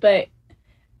worldviews, but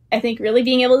I think really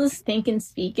being able to think and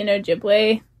speak in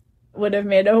Ojibwe would have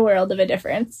made a world of a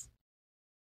difference.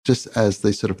 Just as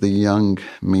the young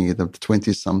me, the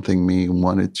 20-something me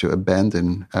wanted to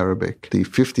abandon Arabic, the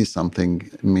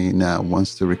 50-something me now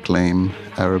wants to reclaim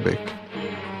Arabic.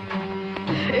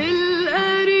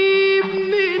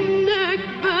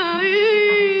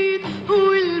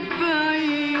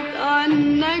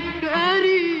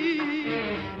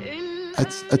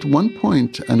 At one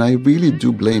point, and I really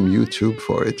do blame YouTube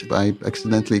for it, I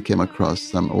accidentally came across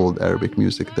some old Arabic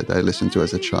music that I listened to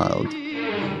as a child.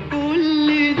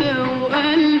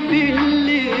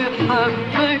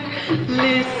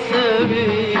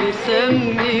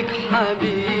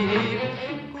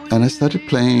 And I started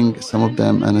playing some of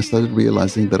them, and I started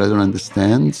realizing that I don't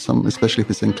understand some, especially if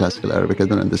it's in classical Arabic, I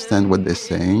don't understand what they're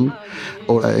saying.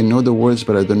 Or I know the words,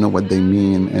 but I don't know what they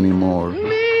mean anymore.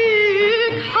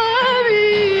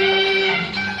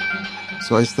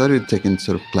 So I started taking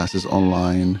classes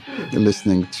online,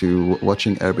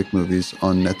 watching Arabic movies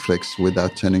on Netflix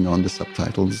without turning on the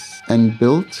subtitles, and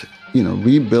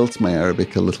rebuilt my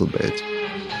Arabic a little bit.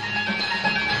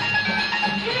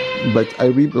 But I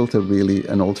rebuilt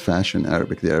an old-fashioned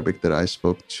Arabic, the Arabic that I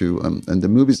spoke to, and the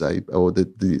movies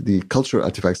the cultural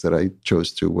artifacts that I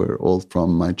chose to were all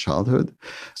from my childhood.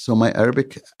 So my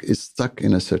Arabic is stuck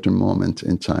in a certain moment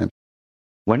in time.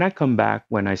 When I come back,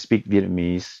 when I speak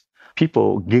Vietnamese,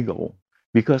 people giggle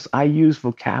because I use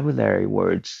vocabulary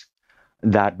words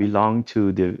that belong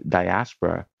to the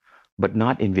diaspora, but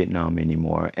not in Vietnam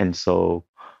anymore. And so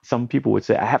some people would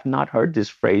say, I have not heard this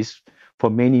phrase for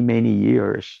many, many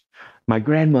years. My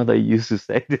grandmother used to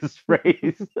say this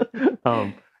phrase.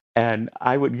 And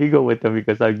I would giggle with them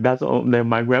because my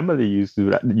grandmother used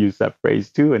to use that phrase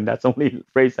too. And that's the only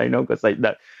phrase I know because I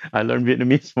learned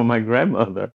Vietnamese from my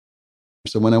grandmother.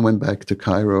 So when I went back to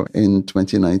Cairo in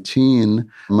 2019,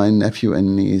 my nephew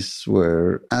and niece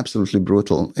were absolutely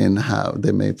brutal in how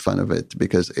they made fun of it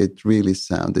because it really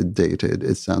sounded dated.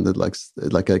 It sounded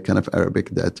like a kind of Arabic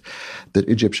that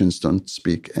Egyptians don't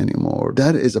speak anymore.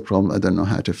 That is a problem I don't know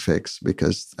how to fix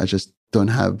because I just don't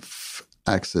have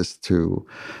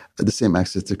the same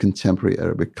access to contemporary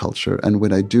Arabic culture. And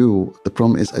when I do, the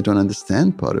problem is I don't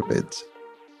understand part of it.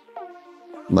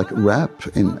 Like rap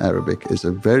in Arabic is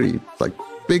a very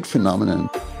big phenomenon.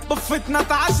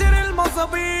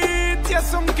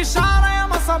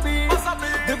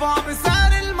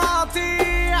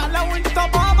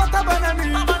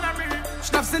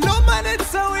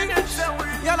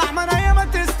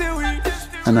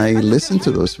 And I listen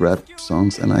to those rap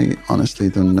songs and I honestly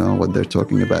don't know what they're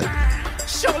talking about.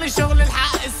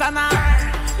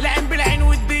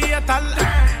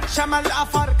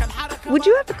 Would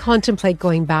you ever contemplate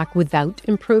going back without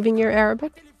improving your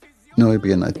Arabic? No, it'd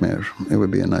be a nightmare. It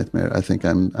would be a nightmare. I think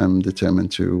I'm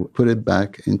determined to put it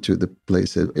back into the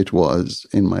place it was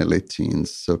in my late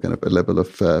teens, so kind of a level of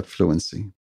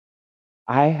fluency.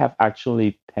 I have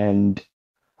actually penned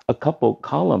a couple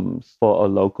columns for a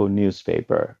local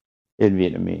newspaper in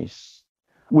Vietnamese,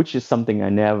 which is something I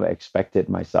never expected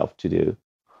myself to do.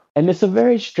 And it's a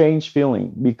very strange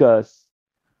feeling because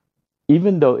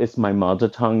even though it's my mother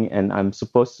tongue and I'm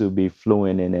supposed to be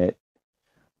fluent in it,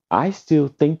 I still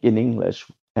think in English,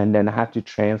 and then I have to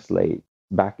translate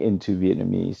back into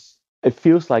Vietnamese. It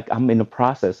feels like I'm in the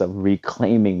process of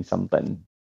reclaiming something.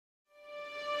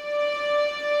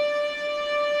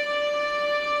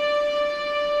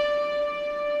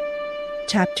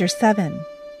 Chapter 7.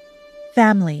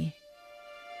 Family.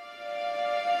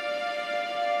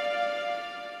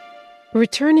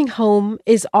 Returning home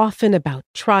is often about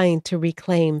trying to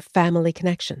reclaim family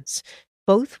connections,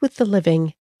 both with the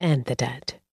living and the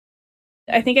dead.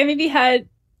 I think I maybe had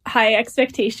high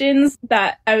expectations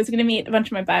that I was going to meet a bunch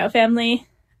of my bio family.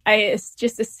 I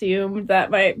just assumed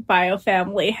that my bio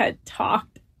family had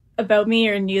talked about me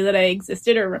or knew that I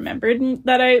existed or remembered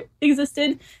that I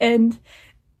existed, and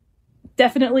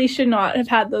definitely should not have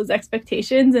had those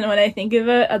expectations. And when I think of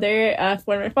other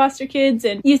former foster kids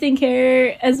and youth in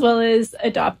care, as well as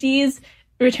adoptees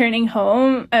returning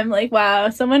home, I'm like, wow,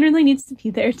 someone really needs to be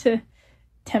there to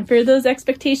temper those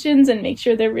expectations and make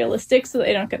sure they're realistic so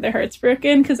they don't get their hearts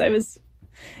broken. Because it was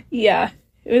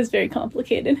very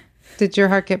complicated. Did your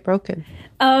heart get broken?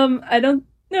 I don't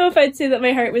know if I'd say that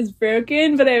my heart was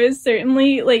broken, but I was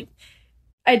certainly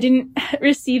I didn't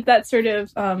receive that sort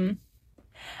of,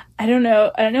 I don't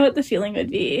know what the feeling would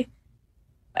be.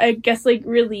 I guess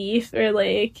relief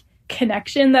or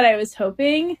connection that I was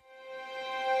hoping.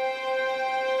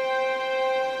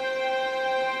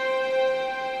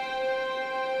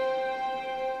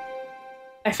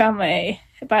 I found my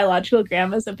biological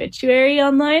grandma's obituary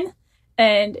online,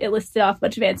 and it listed off a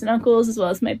bunch of aunts and uncles as well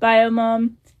as my bio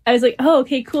mom. I was like, oh,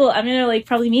 okay, cool. I'm going to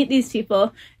probably meet these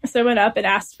people. So I went up and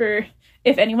asked for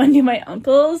if anyone knew my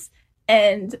uncles,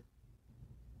 and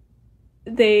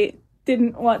they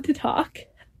didn't want to talk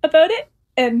about it.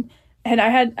 And I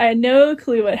had no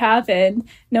clue what happened.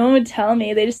 No one would tell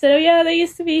me. They just said, oh yeah, they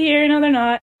used to be here. No, they're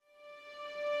not.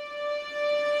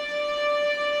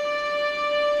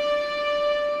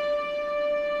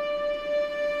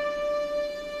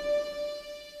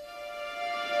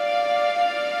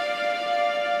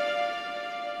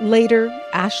 Later,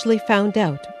 Ashley found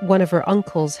out one of her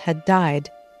uncles had died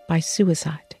by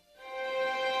suicide.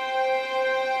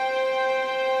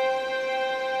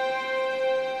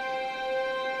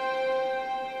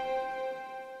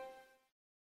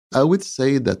 I would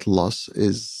say that loss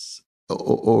is,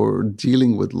 or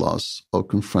dealing with loss or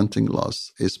confronting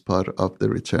loss is part of the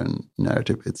return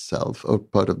narrative itself, or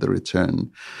part of the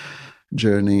return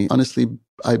journey. Honestly,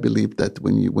 I believe that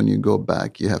when you go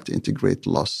back, you have to integrate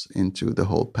loss into the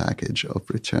whole package of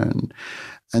return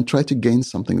and try to gain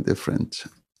something different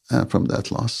from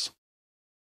that loss.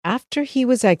 After he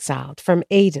was exiled from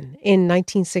Aden in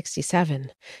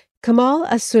 1967, Kamal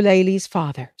As-Sulayli's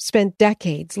father spent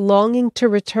decades longing to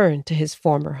return to his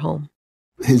former home.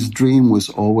 His dream was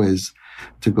always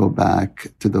to go back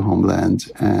to the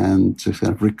homeland and to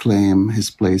kind of reclaim his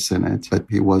place in it. But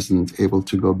he wasn't able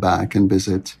to go back and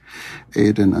visit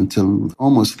Aden until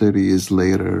almost 30 years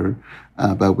later,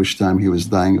 by which time he was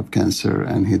dying of cancer,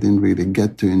 and he didn't really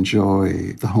get to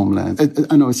enjoy the homeland.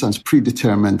 I know it sounds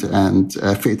predetermined and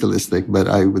fatalistic, but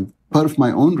part of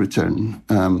my own return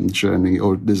journey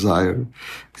or desire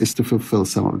is to fulfill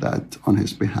some of that on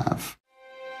his behalf.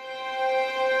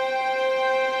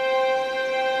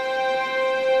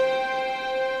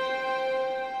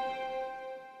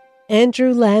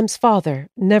 Andrew Lam's father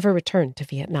never returned to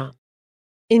Vietnam.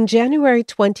 In January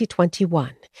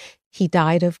 2021, he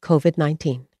died of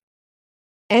COVID-19.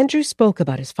 Andrew spoke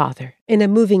about his father in a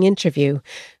moving interview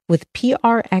with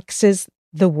PRX's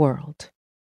The World.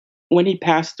 When he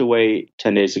passed away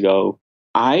 10 days ago,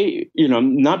 I,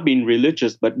 not being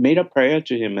religious, but made a prayer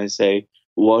to him and say,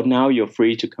 well, now you're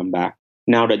free to come back.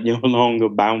 Now that you're no longer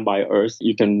bound by earth,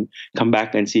 you can come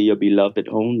back and see your beloved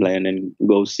homeland and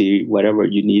go see whatever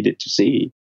you needed to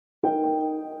see.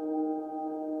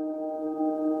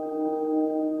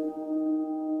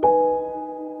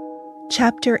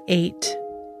 Chapter 8.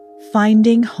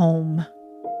 Finding Home.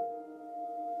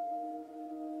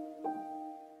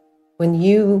 When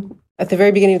you, at the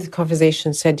very beginning of the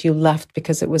conversation, said you left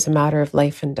because it was a matter of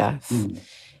life and death,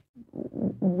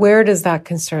 where does that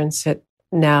concern sit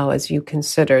now as you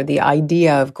consider the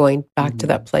idea of going back to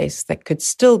that place that could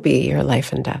still be your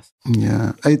life and death?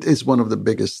 Yeah, it's one of the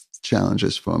biggest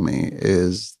challenges for me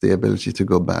is the ability to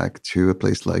go back to a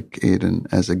place like Eden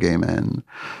as a gay man.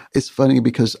 It's funny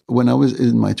because when I was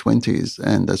in my 20s,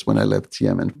 and that's when I left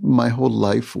Yemen, my whole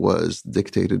life was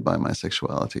dictated by my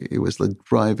sexuality. It was the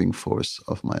driving force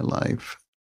of my life.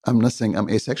 I'm not saying I'm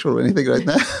asexual or anything right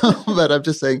now, but I'm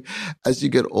just saying as you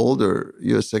get older,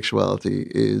 your sexuality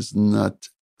is not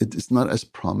it's not as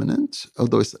prominent,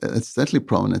 although it's certainly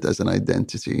prominent as an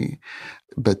identity,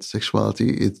 but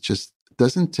sexuality, it just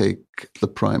doesn't take the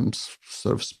prime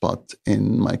sort of spot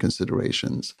in my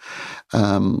considerations.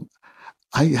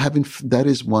 That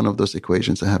is one of those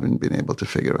equations I haven't been able to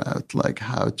figure out, like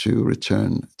how to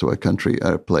return to a country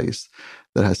or a place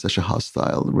that has such a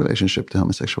hostile relationship to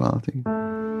homosexuality.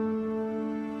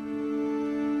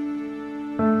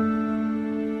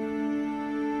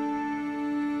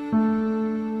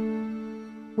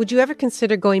 Would you ever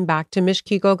consider going back to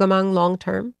Mishki-Gogamang long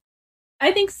term?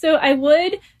 I think so. I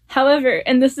would. However,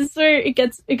 and this is where it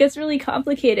gets really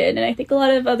complicated, and I think a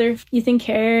lot of other youth and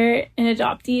care and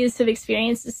adoptees have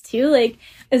experienced this too. Like,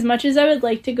 as much as I would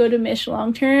like to go to Mish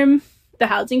long term, the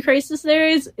housing crisis there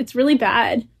it's really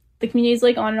bad. The community's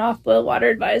like on and off boil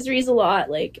water advisories a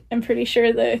lot. Like, I'm pretty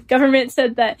sure the government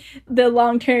said that the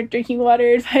long term drinking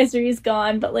water advisory is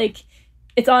gone, but like,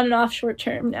 it's on and off short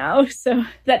term now. So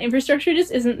that infrastructure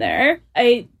just isn't there.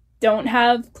 I don't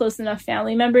have close enough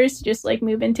family members to just like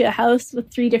move into a house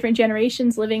with 3 different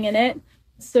generations living in it.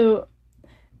 So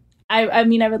I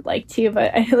mean, I would like to,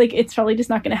 but it's probably just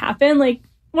not going to happen. Like,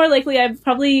 more likely I'd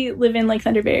probably live in like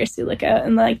Thunder Bay or Sulika,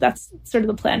 and like that's sort of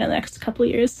the plan in the next couple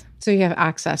of years. So you have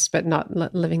access, but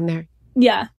not living there.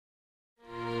 Yeah.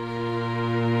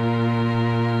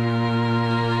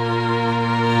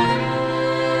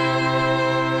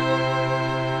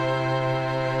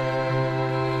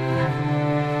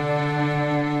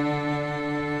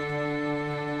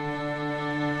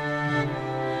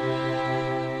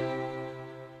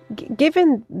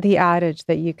 Given the adage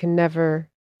that you can never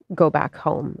go back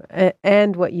home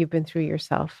and what you've been through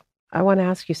yourself, I want to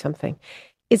ask you something.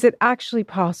 Is it actually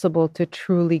possible to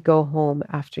truly go home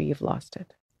after you've lost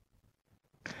it?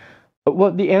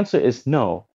 Well, the answer is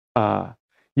no.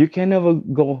 You can never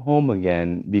go home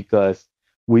again because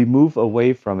we move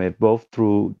away from it both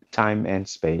through time and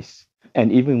space.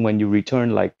 And even when you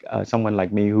return, like someone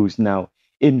like me who's now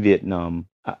in Vietnam,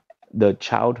 the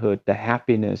childhood, the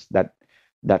happiness,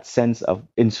 that sense of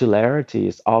insularity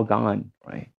is all gone,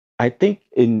 right? I think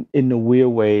in a weird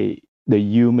way, the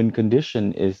human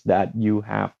condition is that you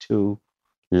have to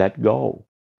let go.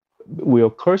 We are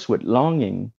cursed with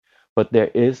longing, but there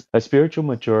is a spiritual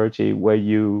maturity where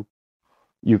you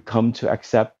come to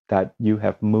accept that you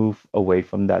have moved away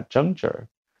from that juncture.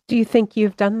 Do you think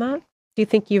you've done that? Do you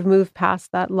think you've moved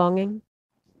past that longing?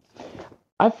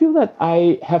 I feel that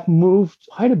I have moved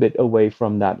quite a bit away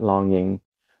from that longing,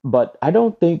 but I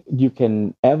don't think you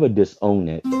can ever disown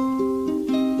it.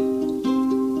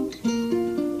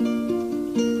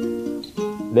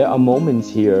 There are moments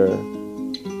here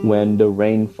when the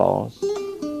rain falls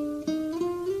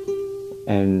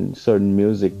and certain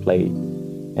music played,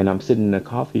 and I'm sitting in a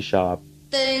coffee shop.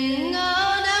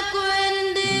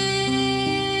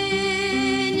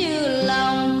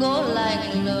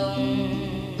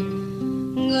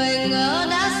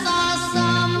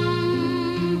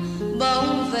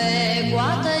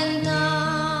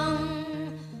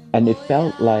 And it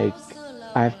felt like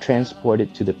I've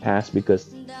transported to the past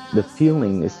because the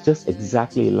feeling is just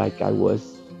exactly like I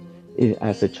was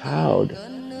as a child.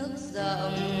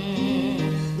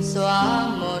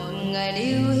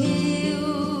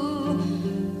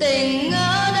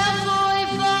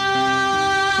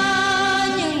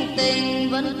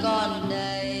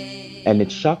 And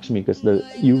it shocks me because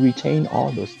you retain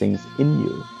all those things in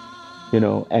you,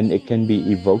 and it can be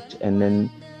evoked, and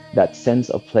then that sense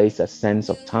of place, that sense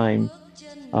of time.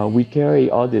 We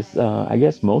carry all this,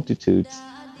 multitudes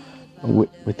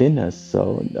within us.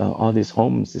 So all these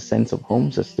homes, the sense of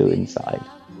homes are still inside.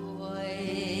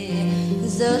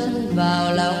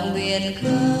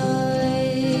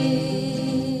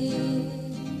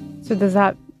 So does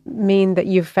that mean that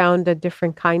you've found a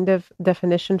different kind of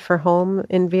definition for home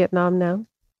in Vietnam now?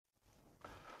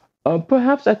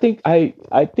 Perhaps I think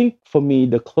for me,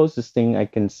 the closest thing I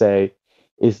can say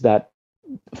is that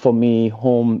for me,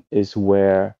 home is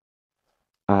where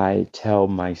I tell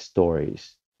my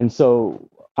stories. And so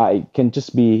I can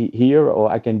just be here,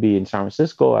 or I can be in San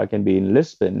Francisco, I can be in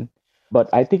Lisbon. But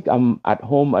I think I'm at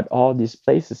home at all these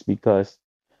places because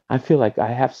I feel like I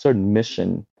have certain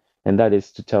mission, and that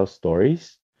is to tell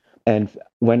stories. And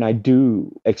when I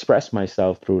do express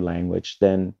myself through language,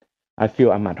 then I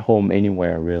feel I'm at home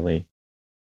anywhere, really.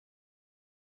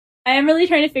 I am really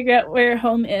trying to figure out where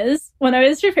home is. When I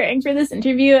was preparing for this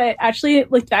interview, I actually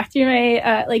looked back through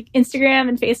my Instagram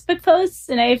and Facebook posts,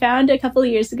 and I found a couple of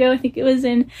years ago, I think it was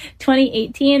in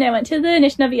 2018, I went to the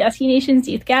Anishinaabe Nation's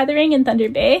youth gathering in Thunder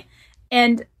Bay,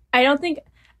 and I don't think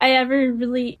I ever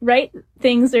really write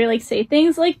things or say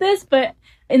things like this, but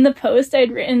in the post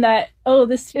I'd written that,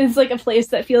 this is a place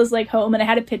that feels like home, and I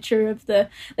had a picture of they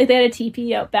had a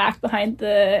teepee out back behind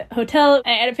the hotel, and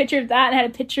I had a picture of that, and I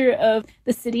had a picture of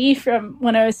the city from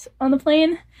when I was on the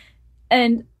plane,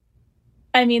 and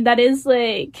I mean, that is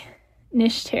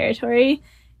niche territory,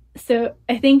 so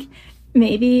I think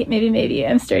maybe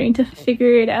I'm starting to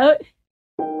figure it out.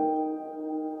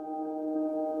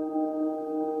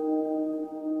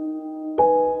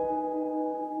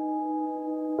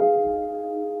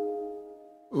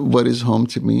 What is home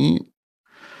to me?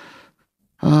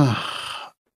 I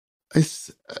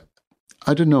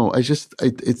don't know.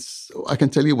 I can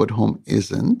tell you what home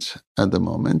isn't at the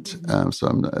moment.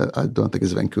 So I don't think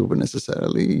it's Vancouver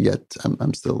necessarily yet.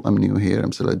 I'm new here.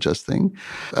 I'm still adjusting.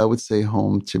 I would say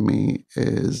home to me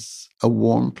is a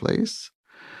warm place.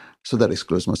 So that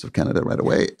excludes most of Canada right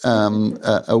away.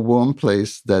 A warm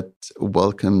place that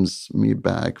welcomes me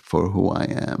back for who I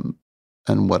am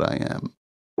and what I am.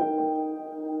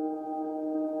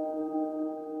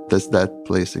 Does that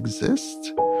place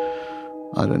exist?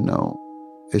 I don't know.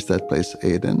 Is that place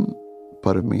Aden?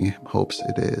 Part of me hopes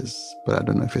it is, but I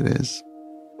don't know if it is.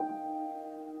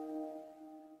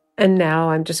 And now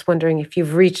I'm just wondering if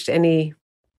you've reached any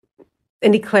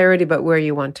clarity about where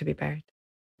you want to be buried.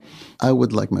 I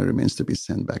would like my remains to be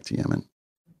sent back to Yemen.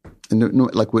 And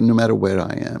no matter where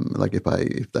I am,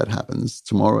 if that happens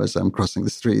tomorrow as I'm crossing the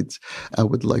streets, I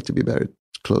would like to be buried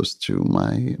close to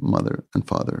my mother and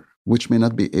father, which may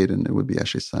not be Aden, it would be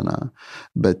actually Sana'a.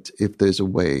 But if there's a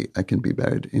way I can be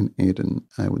buried in Aden,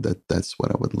 that's what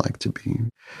I would like to be.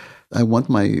 I want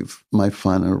my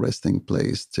final resting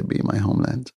place to be my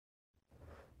homeland.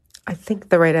 I think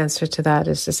the right answer to that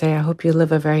is to say, I hope you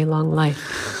live a very long life.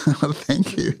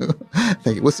 Thank you.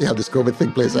 Thank you. We'll see how this COVID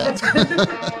thing plays out.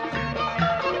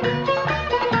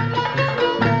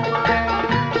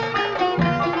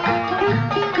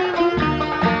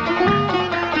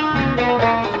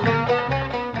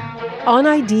 On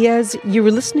Ideas, you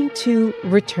were listening to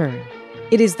Return.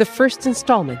 It is the first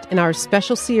installment in our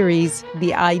special series,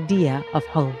 The Idea of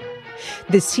Home.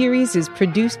 This series is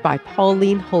produced by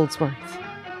Pauline Holdsworth.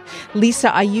 Lisa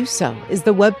Ayuso is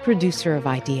the web producer of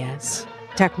Ideas.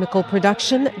 Technical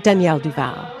production, Danielle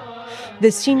Duval.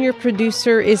 The senior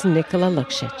producer is Nicola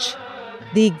Luksic.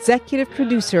 The executive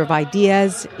producer of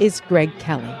Ideas is Greg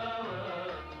Kelly.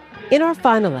 In our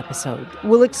final episode,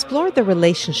 we'll explore the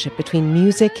relationship between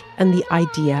music and the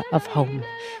idea of home.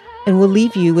 And we'll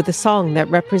leave you with a song that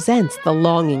represents the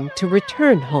longing to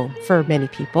return home for many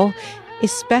people,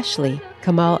 especially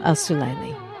Kamal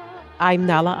El-Sulaili. I'm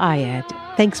Nahlah Ayed.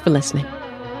 Thanks for listening.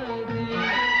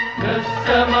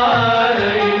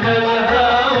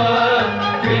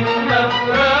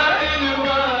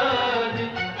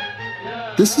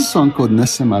 This is a song called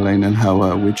Nassam Alayna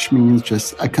al-Hawa, which means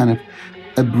just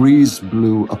a breeze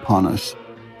blew upon us.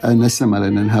 Nassam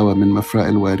Alayna al-Hawa min mafra'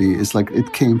 al-wadi is like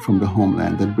it came from the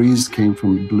homeland. The breeze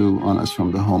blew on us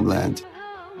from the homeland.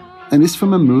 And it's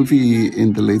from a movie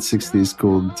in the late 60s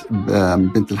called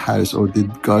Bint al-Haris, or The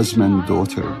Guardsman's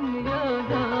Daughter.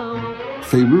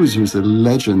 Fayrouz, who's a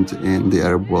legend in the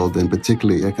Arab world, and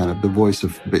particularly the voice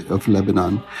of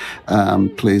Lebanon,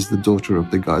 plays the daughter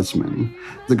of the guardsman.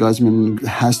 The guardsman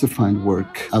has to find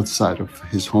work outside of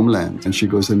his homeland, and she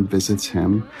goes and visits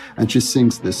him, and she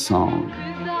sings this song.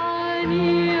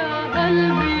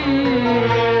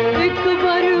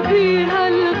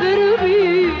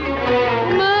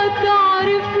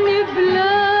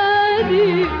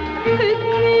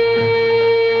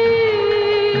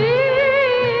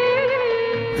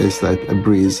 Is that a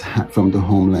breeze from the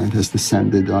homeland has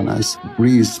descended on us.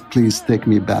 Breeze, please take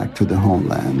me back to the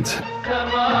homeland.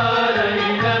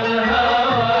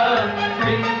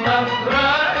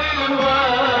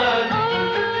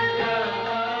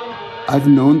 I've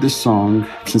known this song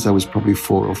since I was probably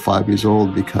 4 or 5 years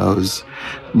old because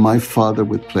my father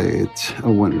would play it,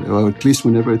 or at least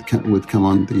whenever it would come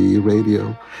on the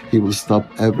radio, he would stop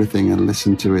everything and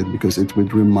listen to it because it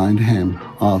would remind him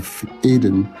of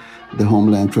Aden, the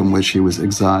homeland from which he was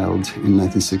exiled in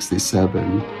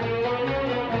 1967.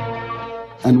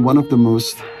 And one of the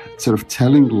most sort of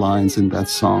telling lines in that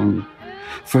song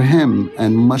for him,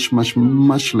 and much, much,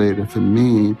 much later for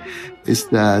me, is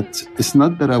that it's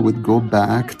not that I would go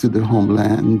back to the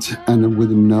homeland and I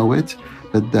wouldn't know it,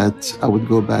 but that I would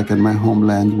go back and my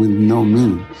homeland will know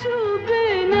me.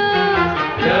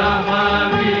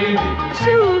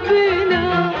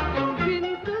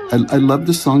 I love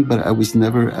the song, but I was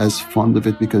never as fond of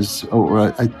it because,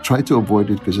 I try to avoid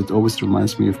it because it always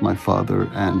reminds me of my father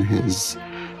and his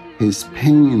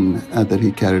pain that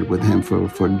he carried with him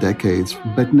for decades.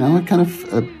 But now I kind of,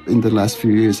 in the last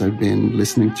few years, I've been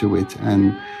listening to it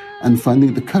and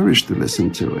finding the courage to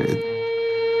listen to it.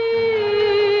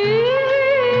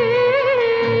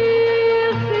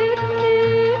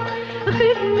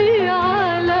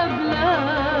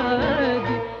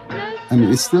 I mean,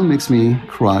 it still makes me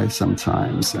cry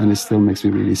sometimes, and it still makes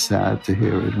me really sad to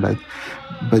hear it.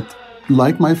 But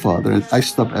like my father, I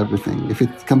stop everything. If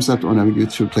it comes up on a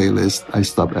YouTube playlist, I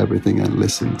stop everything and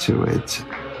listen to it.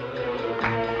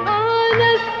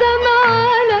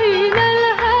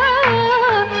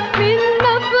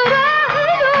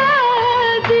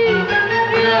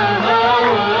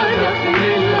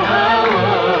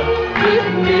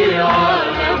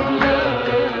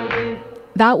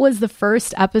 That was the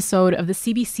first episode of the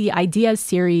CBC Ideas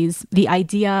series, The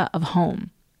Idea of Home.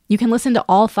 You can listen to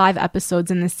all 5 episodes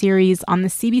in the series on the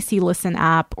CBC Listen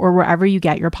app or wherever you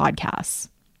get your podcasts.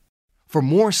 For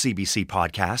more CBC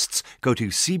podcasts, go to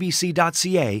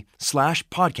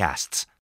cbc.ca/podcasts.